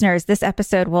our listeners, this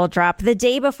episode will drop the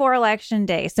day before Election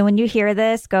Day. So when you hear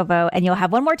this, go vote, and you'll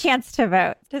have one more chance to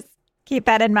vote. Just keep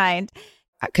that in mind.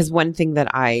 Because one thing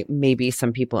that maybe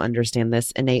some people understand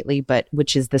this innately, but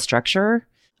which is the structure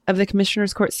of the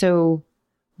commissioner's court. So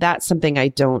that's something I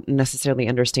don't necessarily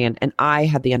understand. And I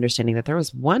had the understanding that there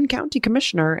was one county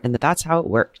commissioner and that's how it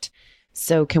worked.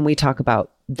 So can we talk about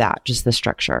that, just the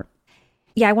structure?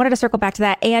 Yeah, I wanted to circle back to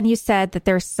that. And you said that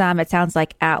there's some, it sounds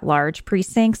like at-large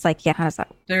precincts. Like, yeah, how does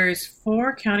that? There's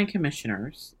 4 county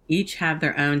commissioners. Each have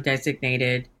their own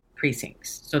designated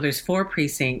precincts. So there's 4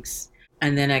 precincts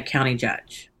and then a county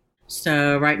judge.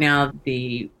 So right now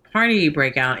the party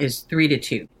breakout is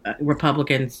 3-2,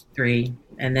 Republicans 3,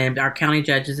 and then our county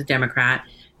judge is a Democrat,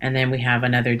 and then we have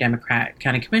another Democrat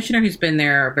county commissioner who's been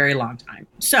there a very long time.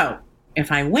 So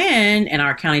if I win and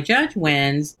our county judge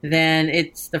wins, then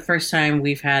it's the first time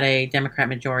we've had a Democrat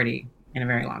majority in a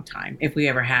very long time. If we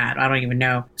ever had, I don't even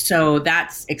know. So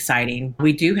that's exciting.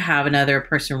 We do have another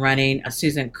person running,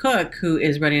 Susan Cook, who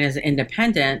is running as an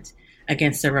independent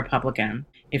against a Republican.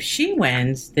 If she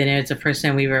wins, then it's the first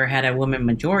time we've ever had a woman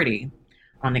majority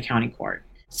on the county court.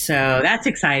 So that's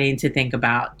exciting to think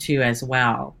about too as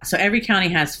well. So every county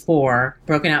has 4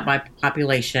 broken out by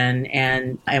population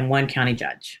and 1 county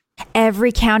judge.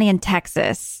 Every county in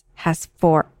Texas has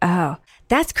 4. Oh,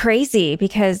 that's crazy,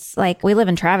 because like we live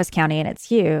in Travis County and it's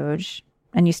huge,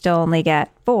 and you still only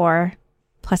get 4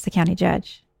 plus the county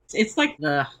judge. It's like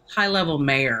the high level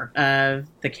mayor of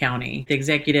the county, the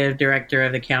executive director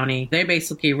of the county. They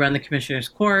basically run the commissioner's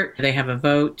court. They have a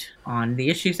vote on the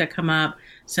issues that come up.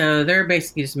 So they're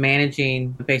basically just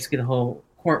managing basically the whole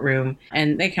courtroom,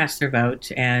 and they cast their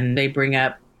vote and they bring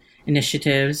up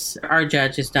initiatives. Our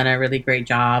judge has done a really great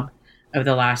job over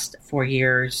the last 4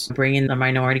 years, bringing the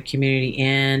minority community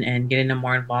in and getting them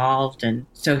more involved. And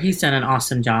so he's done an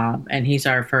awesome job. And he's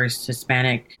our first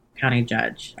Hispanic county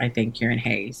judge, I think, here in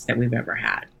Hayes that we've ever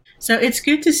had. So it's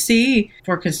good to see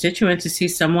for constituents to see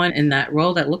someone in that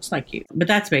role that looks like you. But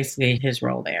that's basically his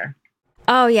role there.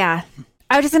 Oh, yeah.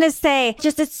 I was just going to say,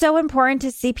 just it's so important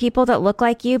to see people that look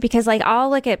like you, because like I'll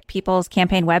look at people's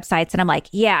campaign websites and I'm like,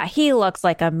 yeah, he looks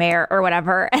like a mayor or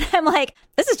whatever. And I'm like,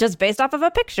 this is just based off of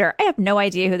a picture. I have no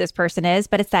idea who this person is,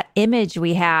 but it's that image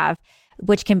we have,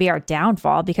 which can be our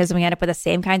downfall because we end up with the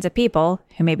same kinds of people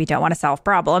who maybe don't want to solve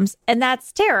problems. And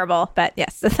that's terrible. But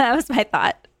yes, that was my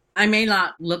thought. I may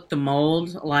not look the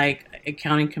mold like a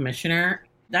county commissioner.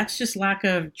 That's just lack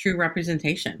of true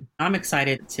representation. I'm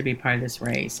excited to be part of this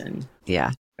race and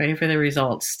ready for the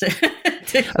results.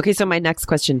 Okay, so my next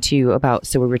question to you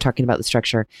so we were talking about the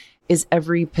structure. Is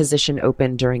every position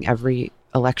open during every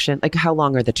election? Like how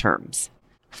long are the terms?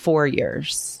 4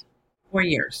 years. 4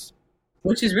 years,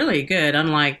 which is really good.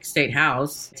 Unlike state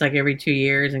house, it's like every 2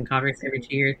 years and Congress every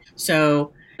 2 years.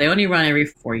 So they only run every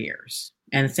 4 years.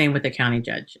 And same with the county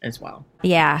judge as well.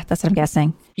 Yeah, that's what I'm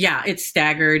guessing. Yeah, it's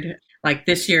staggered. Like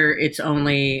this year, it's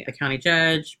only the county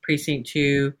judge, precinct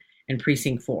 2, and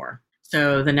precinct 4.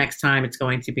 So the next time it's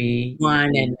going to be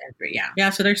 1 and 3. Yeah.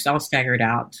 Yeah. So they're all staggered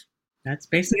out. That's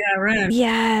basically how it runs.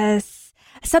 Yes.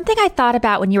 Something I thought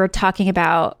about when you were talking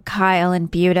about Kyle and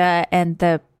Buda and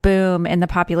the boom in the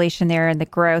population there and the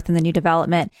growth and the new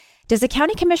development. Does the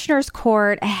county commissioner's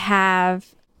court have,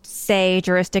 say,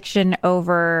 jurisdiction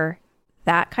over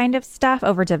that kind of stuff,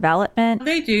 over development?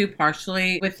 They do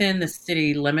partially within the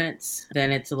city limits,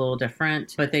 then it's a little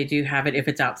different, but they do have it. If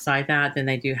it's outside that, then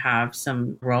they do have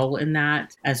some role in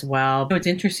that as well. What's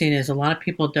interesting is a lot of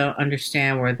people don't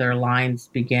understand where their lines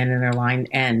begin and their line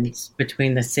ends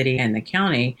between the city and the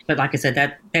county. But like I said,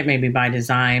 that may be by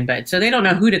design, but so they don't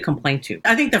know who to complain to.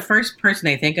 I think the first person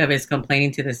they think of is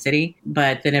complaining to the city,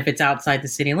 but then if it's outside the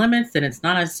city limits, then it's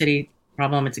not a city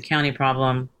problem, it's a county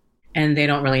problem. And they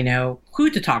don't really know who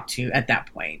to talk to at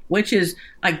that point, which is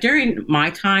like during my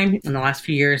time in the last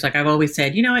few years, like I've always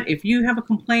said, you know what, if you have a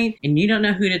complaint and you don't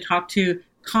know who to talk to,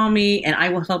 call me and I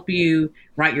will help you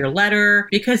write your letter,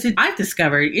 because I've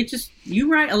discovered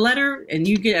you write a letter and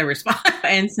you get a response.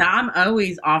 And so I'm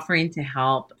always offering to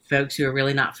help folks who are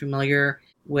really not familiar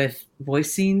with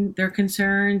voicing their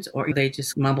concerns, or they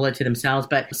just mumble it to themselves.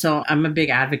 But so I'm a big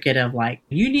advocate of like,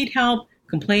 you need help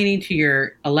complaining to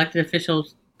your elected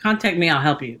officials, contact me, I'll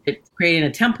help you. It's creating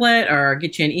a template or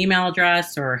get you an email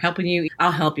address or helping you,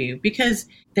 I'll help you, because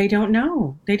they don't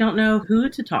know. They don't know who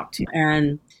to talk to.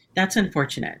 And that's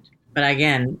unfortunate. But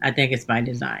again, I think it's by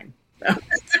design.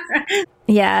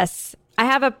 Yes. I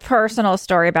have a personal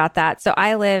story about that. So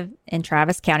I live in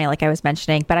Travis County, like I was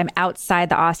mentioning, but I'm outside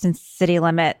the Austin city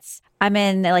limits. I'm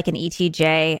in like an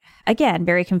ETJ. Again,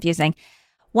 very confusing.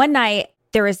 One night,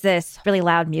 there was this really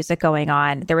loud music going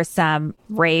on. There was some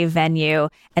rave venue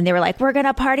and they were like, we're going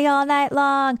to party all night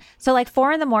long. So like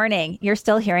 4 a.m, you're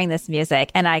still hearing this music.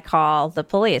 And I call the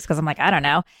police because I'm like, I don't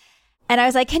know. And I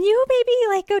was like, can you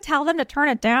maybe like go tell them to turn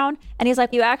it down? And he's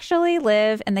like, you actually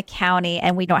live in the county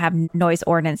and we don't have noise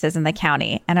ordinances in the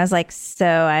county. And I was like, so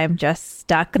I'm just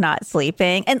stuck not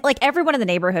sleeping. And like everyone in the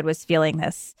neighborhood was feeling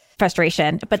this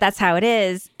frustration, but that's how it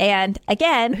is. And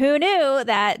again, who knew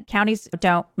that counties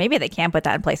maybe they can put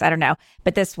that in place. I don't know,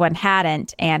 but this one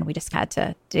hadn't. And we just had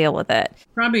to deal with it.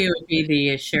 Probably it would be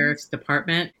the sheriff's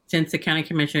department. Since the county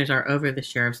commissioners are over the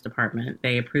sheriff's department,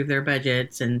 they approve their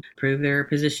budgets and approve their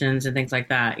positions and things like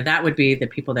that. That would be the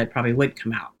people that probably would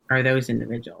come out, are those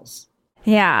individuals.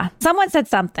 Yeah. Someone said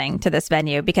something to this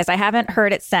venue because I haven't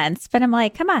heard it since, but I'm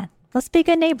like, come on, let's be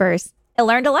good neighbors. I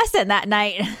learned a lesson that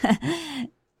night.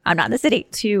 I'm not in the city.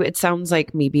 Too, it sounds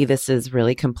like maybe this is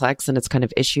really complex and it's kind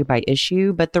of issue by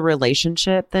issue, but the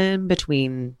relationship then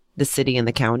between the city and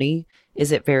the county,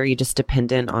 is it very just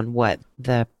dependent on what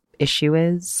the issue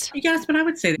is? Yes, but I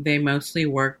would say they mostly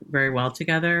work very well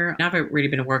together. I've really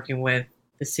been working with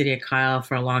the city of Kyle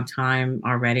for a long time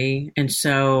already. And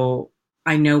so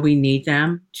I know we need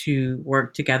them to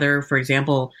work together. For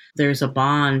example, there's a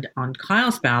bond on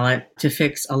Kyle's ballot to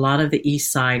fix a lot of the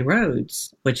east side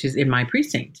roads, which is in my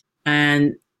precinct.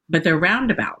 But they're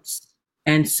roundabouts.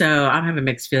 And so I'm having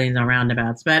mixed feelings on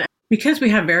roundabouts, but Because we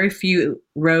have very few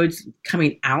roads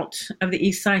coming out of the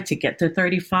east side to get to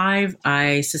 35,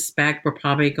 I suspect we're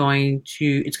probably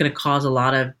it's going to cause a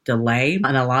lot of delay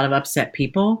and a lot of upset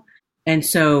people. And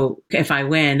so if I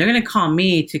win, they're going to call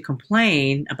me to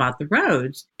complain about the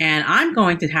roads. And I'm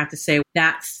going to have to say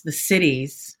that's the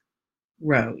city's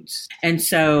roads. And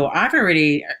so I've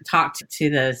already talked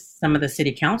to some of the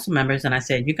city council members, and I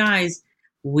said, you guys,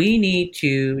 we need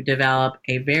to develop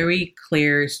a very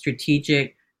clear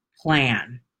strategic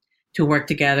plan to work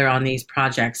together on these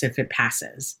projects if it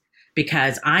passes.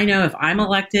 Because I know if I'm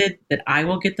elected that I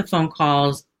will get the phone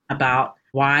calls about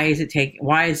why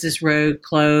is this road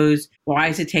closed? Why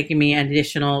is it taking me an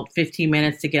additional 15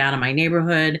 minutes to get out of my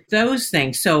neighborhood? Those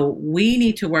things. So we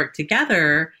need to work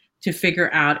together to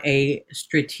figure out a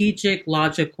strategic,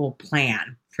 logical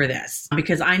plan for this,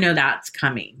 because I know that's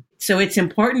coming. So it's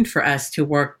important for us to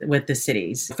work with the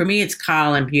cities. For me, it's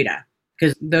Kyle and Buda,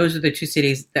 because those are the two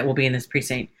cities that will be in this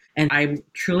precinct. And I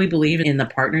truly believe in the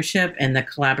partnership and the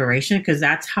collaboration, because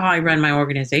that's how I run my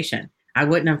organization. I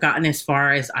wouldn't have gotten as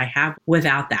far as I have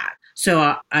without that.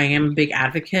 So I am a big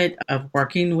advocate of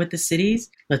working with the cities.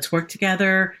 Let's work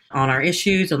together on our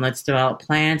issues and let's develop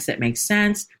plans that make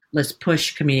sense. Let's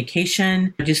push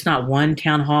communication, just not one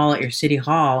town hall at your city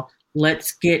hall.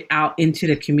 Let's get out into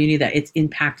the community that it's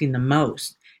impacting the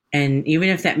most. And even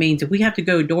if that means if we have to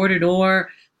go door to door,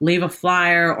 leave a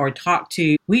flyer or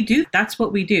that's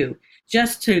what we do,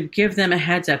 just to give them a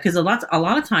heads up. Because a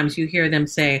lot of times you hear them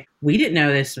say, we didn't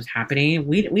know this was happening.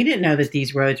 We didn't know that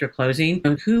these roads were closing.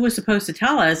 And who was supposed to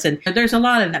tell us? And there's a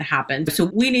lot of that happens. So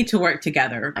we need to work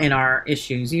together in our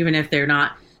issues, even if they're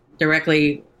not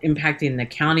directly impacting the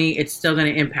county, it's still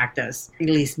going to impact us, at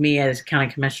least me as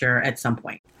county commissioner at some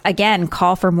point. Again,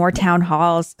 call for more town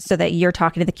halls so that you're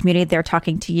talking to the community, they're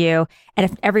talking to you. And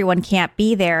if everyone can't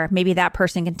be there, maybe that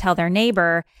person can tell their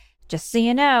neighbor, just so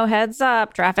you know, heads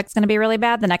up, traffic's going to be really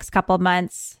bad the next couple of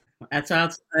months. That's what I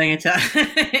was saying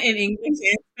in English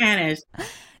and Spanish.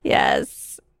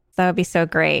 Yes. That would be so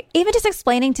great. Even just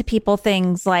explaining to people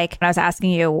things like, I was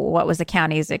asking you, what was the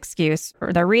county's excuse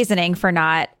or the reasoning for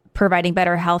not providing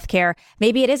better health care?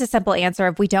 Maybe it is a simple answer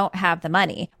of we don't have the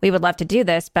money. We would love to do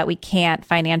this, but we can't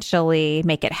financially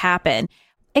make it happen.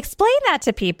 Explain that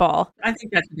to people. I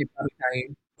think that's what they probably tell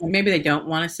you. Maybe they don't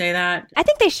want to say that. I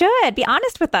think they should be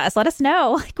honest with us. Let us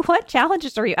know, what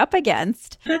challenges are you up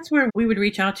against? That's where we would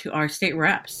reach out to our state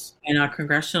reps and our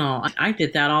congressional. I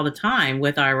did that all the time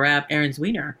with our rep, Erin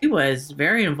Zwiener. She was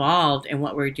very involved in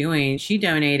what we're doing. She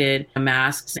donated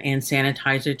masks and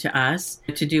sanitizer to us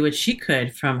to do what she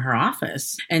could from her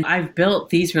office. And I've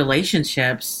built these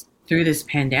relationships through this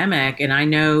pandemic, and I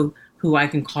know who I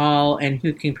can call and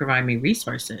who can provide me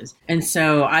resources. And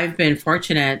so I've been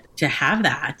fortunate to have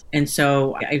that. And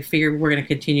so I figure we're going to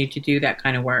continue to do that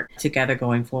kind of work together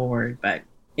going forward. But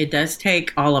it does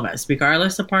take all of us,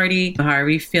 regardless of party, however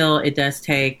you feel, it does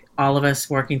take all of us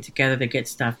working together to get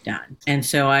stuff done. And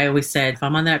so I always said, if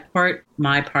I'm on that court,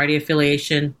 my party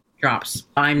affiliation drops.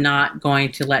 I'm not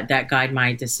going to let that guide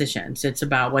my decisions. It's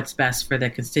about what's best for the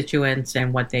constituents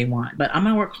and what they want. But I'm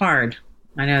going to work hard.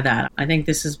 I know that. I think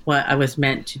this is what I was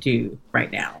meant to do right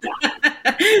now.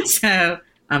 So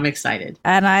I'm excited.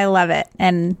 And I love it.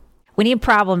 And we need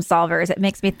problem solvers. It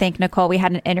makes me think, Nicole, we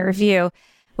had an interview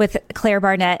with Claire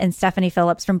Barnett and Stephanie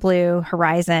Phillips from Blue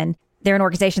Horizon. They're an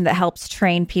organization that helps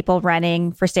train people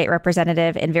running for state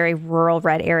representative in very rural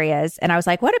red areas. And I was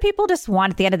like, what do people just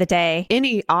want at the end of the day?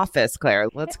 Any office, Claire,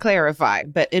 let's clarify,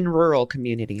 but in rural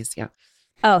communities. Yeah.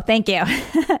 Oh, thank you.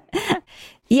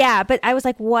 Yeah, but I was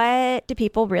like, what do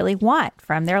people really want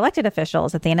from their elected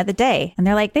officials at the end of the day? And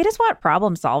they're like, they just want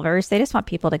problem solvers. They just want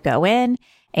people to go in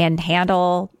and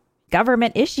handle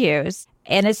government issues.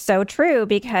 And it's so true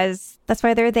because that's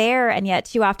why they're there. And yet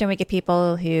too often we get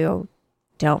people who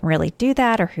don't really do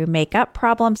that or who make up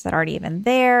problems that aren't even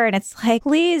there. And it's like,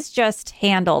 please just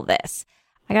handle this.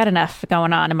 I got enough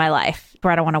going on in my life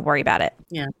where I don't want to worry about it.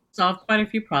 Yeah. Solved quite a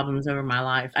few problems over my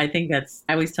life. I think I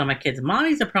always tell my kids,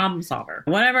 mommy's a problem solver.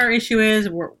 Whatever our issue is,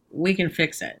 we can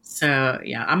fix it. So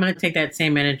yeah, I'm going to take that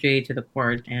same energy to the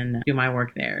court and do my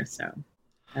work there. So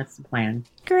that's the plan.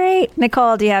 Great.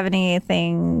 Nicole, do you have any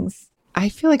things? I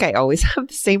feel like I always have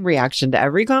the same reaction to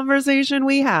every conversation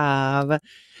we have,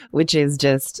 which is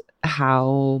just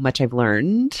how much I've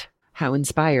learned, how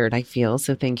inspired I feel.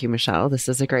 So thank you, Michelle. This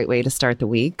is a great way to start the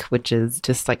week, which is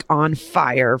just like on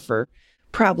fire for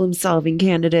problem-solving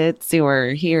candidates who are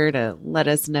here to let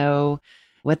us know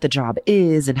what the job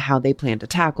is and how they plan to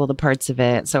tackle the parts of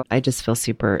it. So I just feel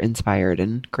super inspired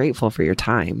and grateful for your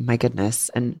time. My goodness.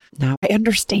 And now I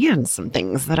understand some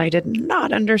things that I did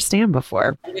not understand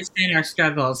before. Understand our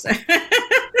struggles.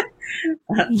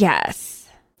 Yes.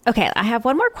 Okay, I have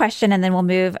one more question and then we'll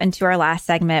move into our last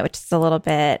segment, which is a little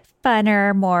bit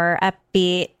funner, more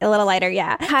upbeat, a little lighter.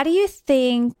 Yeah. How do you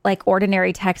think like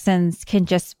ordinary Texans can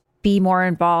just be more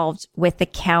involved with the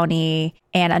county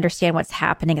and understand what's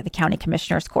happening at the county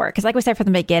commissioner's court? Because like we said from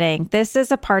the beginning, this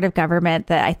is a part of government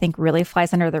that I think really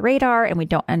flies under the radar and we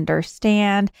don't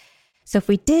understand. So if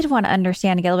we did want to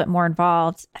understand and get a little bit more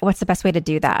involved, what's the best way to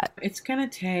do that? It's going to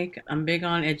take, I'm big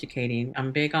on educating,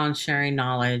 I'm big on sharing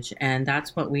knowledge, and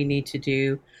that's what we need to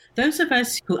do. Those of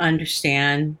us who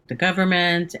understand the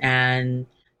government and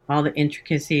all the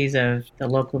intricacies of the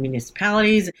local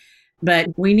municipalities, but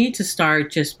we need to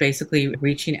start just basically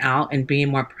reaching out and being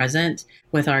more present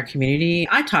with our community.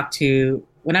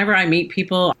 Whenever I meet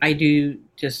people, I do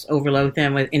just overload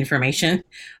them with information,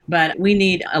 but we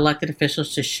need elected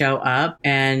officials to show up,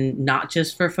 and not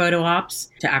just for photo ops,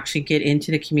 to actually get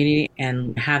into the community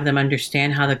and have them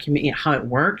understand how how it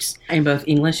works in both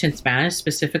English and Spanish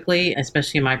specifically,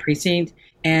 especially in my precinct.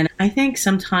 And I think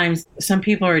sometimes some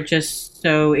people are just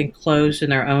so enclosed in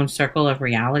their own circle of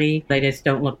reality. They just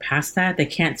don't look past that. They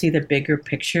can't see the bigger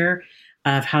picture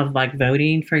of how like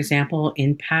voting, for example,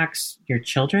 impacts your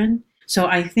children. So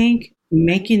I think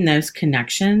making those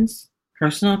connections,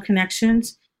 personal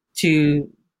connections to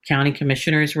county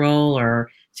commissioner's role or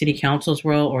city council's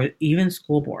role or even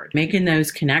school board, making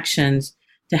those connections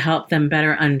to help them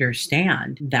better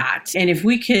understand that. And if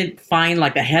we could find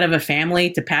like the head of a family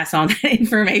to pass on that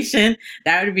information,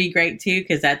 that would be great too,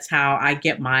 because that's how I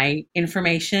get my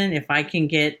information. If I can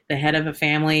get the head of a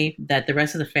family that the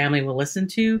rest of the family will listen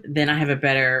to, then I have a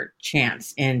better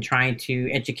chance in trying to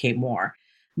educate more.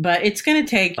 But it's going to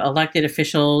take elected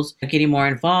officials getting more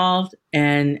involved,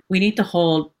 and we need to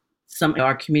hold some of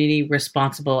our community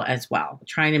responsible as well,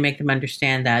 trying to make them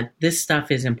understand that this stuff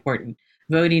is important.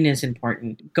 Voting is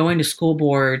important. Going to school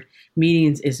board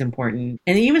meetings is important.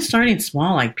 And even starting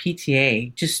small like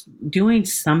PTA, just doing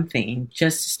something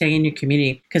just to stay in your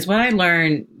community. Because what I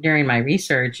learned during my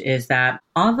research is that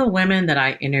all the women that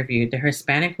I interviewed, the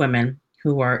Hispanic women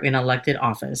who were in elected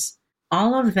office,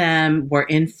 all of them were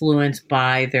influenced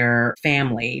by their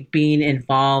family being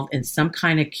involved in some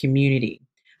kind of community,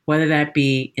 whether that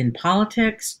be in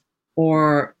politics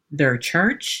or their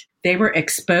church. They were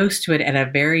exposed to it at a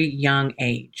very young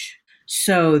age.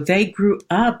 So they grew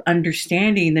up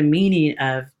understanding the meaning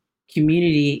of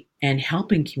community and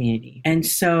helping community. And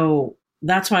so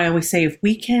that's why I always say, if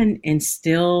we can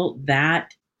instill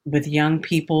that with young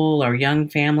people or young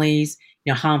families,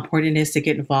 how important it is to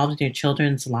get involved in your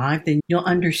children's life, then you'll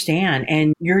understand.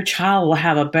 And your child will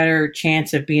have a better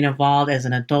chance of being involved as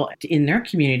an adult in their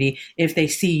community if they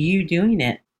see you doing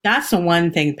it. That's the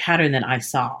one pattern that I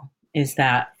saw, is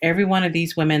that every one of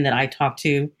these women that I talked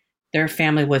to, their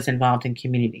family was involved in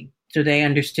community. So they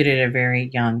understood it at a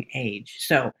very young age.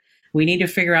 So we need to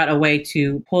figure out a way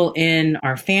to pull in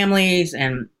our families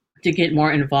and to get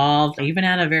more involved, even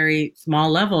at a very small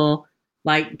level.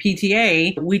 Like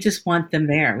PTA, we just want them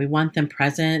there. We want them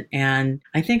present. And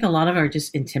I think a lot of them are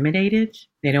just intimidated.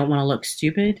 They don't want to look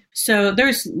stupid. So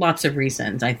there's lots of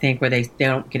reasons, I think, where they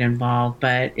don't get involved.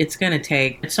 But it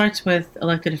starts with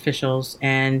elected officials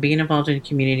and being involved in the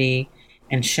community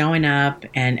and showing up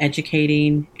and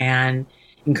educating and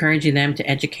encouraging them to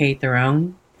educate their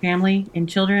own family and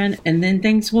children. And then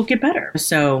things will get better.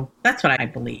 So that's what I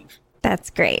believe. That's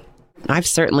great. I've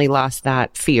certainly lost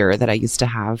that fear that I used to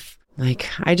have. Like,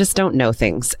 I just don't know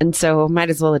things. And so might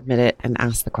as well admit it and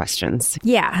ask the questions.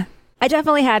 Yeah. I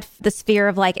definitely had this fear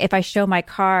of like, if I show my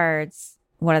cards,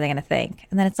 what are they going to think?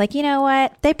 And then it's like, you know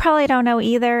what? They probably don't know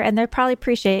either. And they probably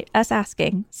appreciate us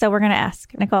asking. So we're going to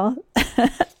ask, Nicole.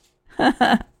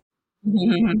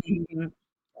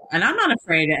 And I'm not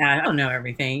afraid to ask. I don't know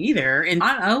everything either. And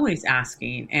I'm always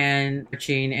asking and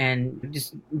searching and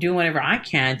just doing whatever I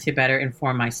can to better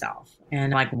inform myself.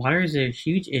 And like, water is a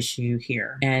huge issue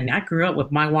here. And I grew up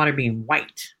with my water being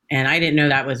white, and I didn't know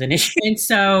that was an issue. And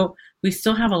so we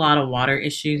still have a lot of water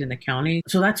issues in the county.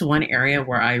 So that's one area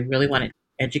where I really want to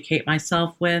educate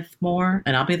myself with more.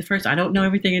 And I'll be the first. I don't know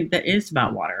everything that is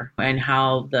about water and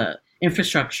how the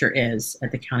infrastructure is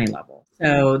at the county level.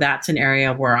 So that's an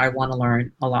area where I want to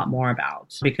learn a lot more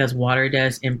about, because water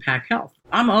does impact health.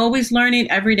 I'm always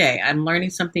learning every day. I'm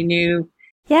learning something new.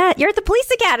 Yeah, you're at the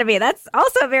police academy. That's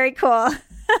also very cool.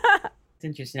 It's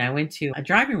interesting. I went to a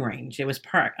driving range. It was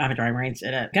part of a driving range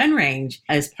at a gun range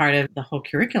as part of the whole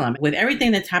curriculum. With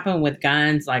everything that's happened with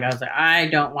guns, like I was like, I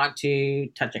don't want to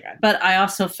touch a gun. But I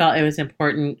also felt it was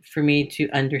important for me to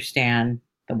understand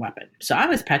the weapon. So I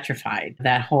was petrified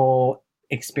that whole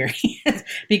experience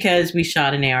because we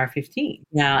shot an AR-15.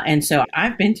 Now, and so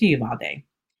I've been to Uvalde.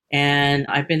 And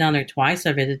I've been down there twice.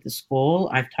 I visited the school.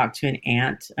 I've talked to an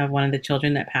aunt of one of the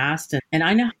children that passed. And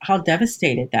I know how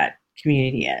devastated that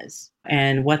community is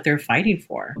and what they're fighting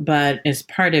for. But as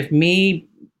part of me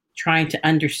trying to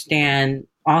understand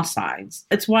all sides,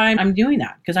 that's why I'm doing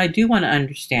that, because I do want to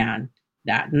understand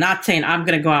that. I'm not saying I'm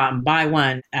going to go out and buy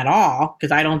one at all,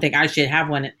 because I don't think I should have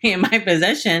one in my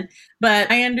possession,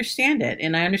 but I understand it.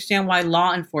 And I understand why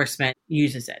law enforcement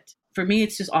uses it. For me,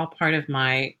 it's just all part of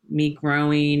me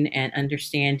growing and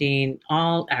understanding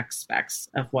all aspects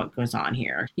of what goes on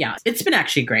here. Yeah, it's been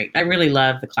actually great. I really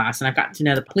love the class, and I've gotten to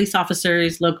know the police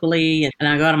officers locally, and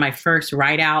I go to my first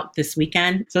ride out this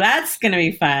weekend. So that's going to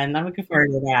be fun. I'm looking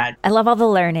forward to that. I love all the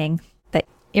learning that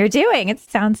you're doing. It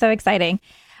sounds so exciting.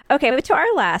 Okay, to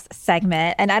our last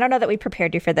segment, and I don't know that we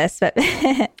prepared you for this, but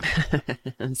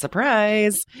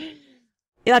surprise.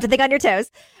 You'll have to think on your toes.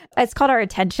 It's called our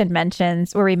attention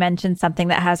mentions, where we mention something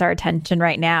that has our attention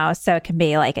right now. So it can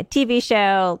be like a TV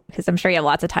show, because I'm sure you have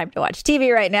lots of time to watch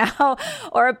TV right now,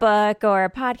 or a book or a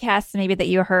podcast maybe that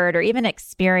you heard, or even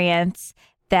experience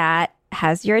that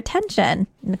has your attention.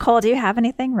 Nicole, do you have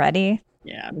anything ready?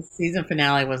 Yeah, the season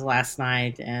finale was last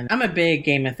night, and I'm a big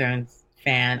Game of Thrones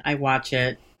fan. I watch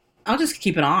it. I'll just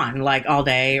keep it on like all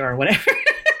day or whatever.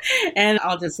 And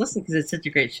I'll just listen because it's such a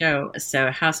great show.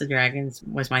 So House of Dragons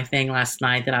was my thing last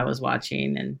night that I was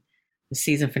watching, and the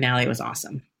season finale was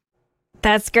awesome.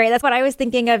 That's great. That's what I was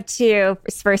thinking of too,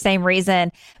 for the same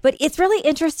reason. But it's really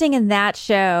interesting in that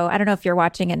show. I don't know if you're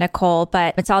watching it, Nicole,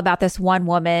 but it's all about this one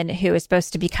woman who is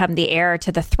supposed to become the heir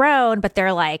to the throne. But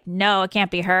they're like, no, it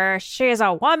can't be her. She's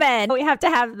a woman. We have to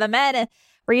have the men.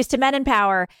 We're used to men in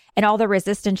power, and all the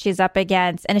resistance she's up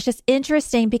against. And it's just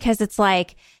interesting because it's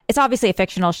like, it's obviously a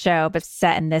fictional show, but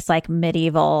set in this like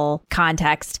medieval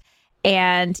context.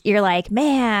 And you're like,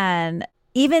 man,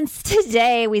 even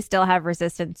today, we still have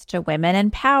resistance to women in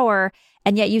power.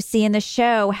 And yet you see in the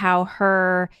show how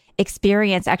her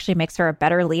experience actually makes her a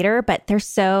better leader, but they're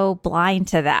so blind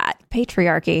to that.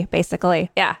 Patriarchy,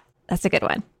 basically. Yeah, that's a good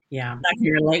one. Yeah, I can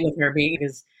relate with her being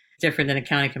is different than a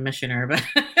county commissioner, but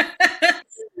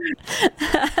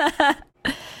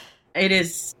it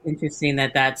is interesting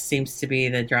that seems to be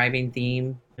the driving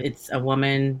theme. It's a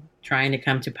woman trying to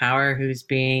come to power who's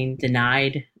being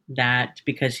denied that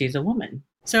because she's a woman.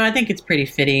 So I think it's pretty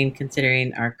fitting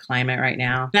considering our climate right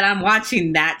now. But I'm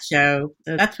watching that show.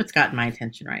 So that's what's gotten my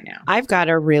attention right now. I've got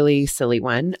a really silly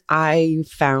one. I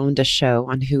found a show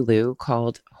on Hulu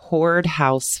called Hoard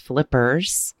House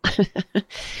Flippers.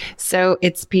 So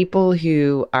it's people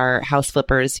who are house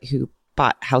flippers who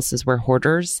bought houses where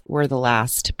hoarders were the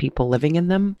last people living in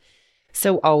them.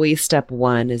 So always step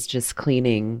one is just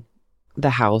cleaning the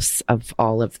house of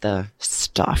all of the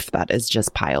stuff that is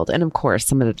just piled. And of course,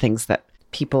 some of the things that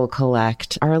people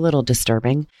collect are a little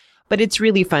disturbing, but it's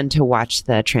really fun to watch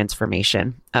the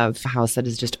transformation of a house that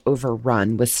is just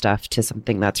overrun with stuff to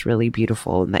something that's really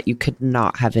beautiful and that you could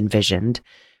not have envisioned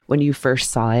when you first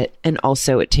saw it. And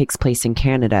also it takes place in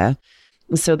Canada.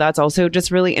 So that's also just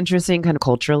really interesting kind of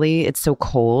culturally. It's so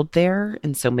cold there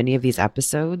in so many of these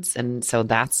episodes. And so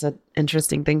that's an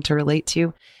interesting thing to relate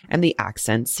to. And the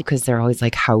accents, because they're always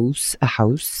like house, a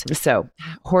house. So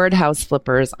Hoard House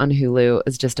Flippers on Hulu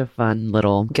is just a fun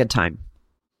little good time.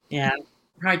 Yeah.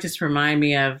 Probably just remind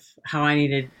me of how I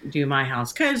need to do my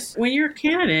house. Because when you're a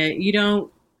candidate, you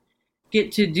don't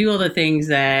get to do all the things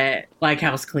that like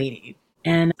house cleaning.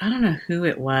 And I don't know who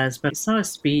it was, but I saw a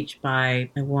speech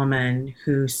by a woman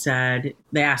who said,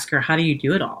 they asked her, how do you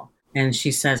do it all? And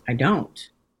she says, I don't.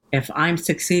 If I'm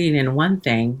succeeding in one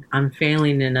thing, I'm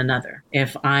failing in another.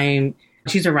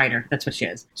 She's a writer. That's what she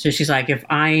is. So she's like, if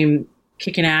I'm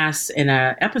kicking ass in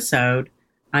an episode,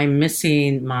 I'm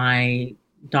missing my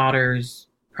daughter's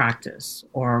practice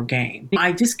or game.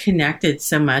 I just connected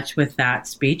so much with that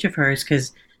speech of hers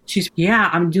because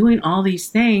I'm doing all these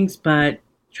things, but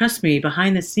trust me,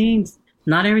 behind the scenes,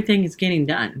 not everything is getting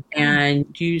done. And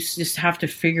you just have to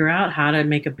figure out how to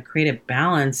make a creative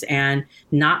balance and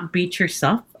not beat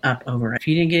yourself up over it. If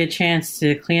you didn't get a chance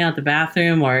to clean out the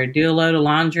bathroom or do a load of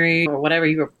laundry or whatever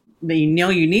you know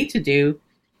you need to do,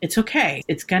 it's okay.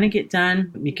 It's going to get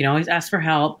done. You can always ask for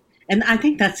help. And I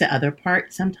think that's the other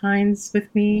part sometimes with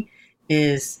me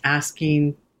is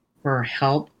asking for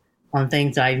help on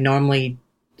things that I normally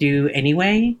do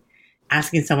anyway.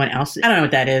 Asking someone else, I don't know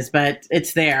what that is, but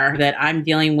it's there that I'm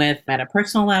dealing with at a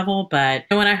personal level. But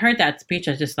when I heard that speech,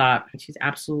 I just thought she's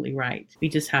absolutely right. We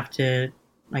just have to,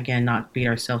 again, not beat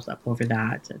ourselves up over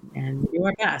that and do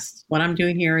our best. What I'm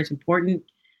doing here is important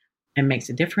and makes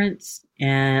a difference.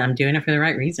 And I'm doing it for the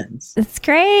right reasons. It's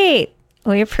great.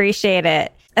 We appreciate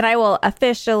it. And I will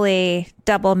officially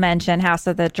double mention House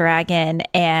of the Dragon.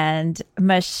 And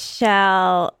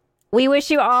Michelle, we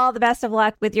wish you all the best of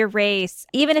luck with your race.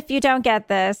 Even if you don't get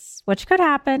this, which could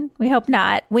happen, we hope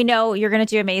not. We know you're going to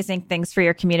do amazing things for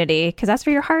your community because that's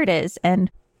where your heart is. And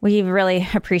we really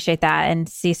appreciate that and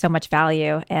see so much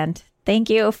value. And thank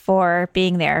you for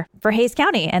being there for Hays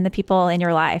County and the people in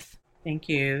your life. Thank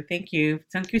you. Thank you.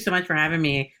 Thank you so much for having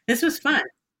me. This was fun.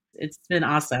 It's been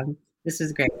awesome. This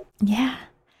is great. Yeah.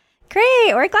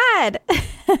 Great. We're glad.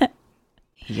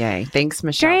 Yay. Thanks,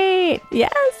 Michelle. Great.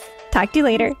 Yes. Talk to you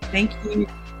later. Thank you.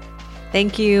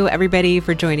 Thank you, everybody,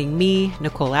 for joining me,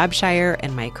 Nicole Abshire,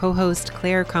 and my co-host,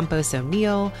 Claire Campos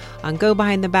O'Neill, on Go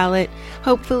Behind the Ballot.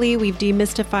 Hopefully, we've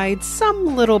demystified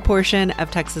some little portion of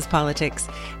Texas politics,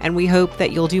 and we hope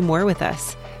that you'll do more with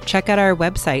us. Check out our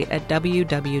website at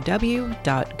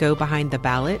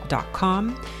www.gobehindtheballot.com,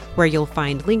 where you'll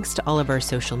find links to all of our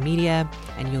social media,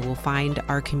 and you will find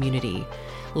our community.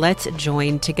 Let's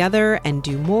join together and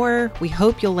do more. We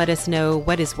hope you'll let us know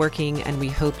what is working, and we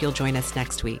hope you'll join us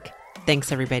next week.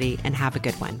 Thanks, everybody, and have a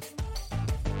good one.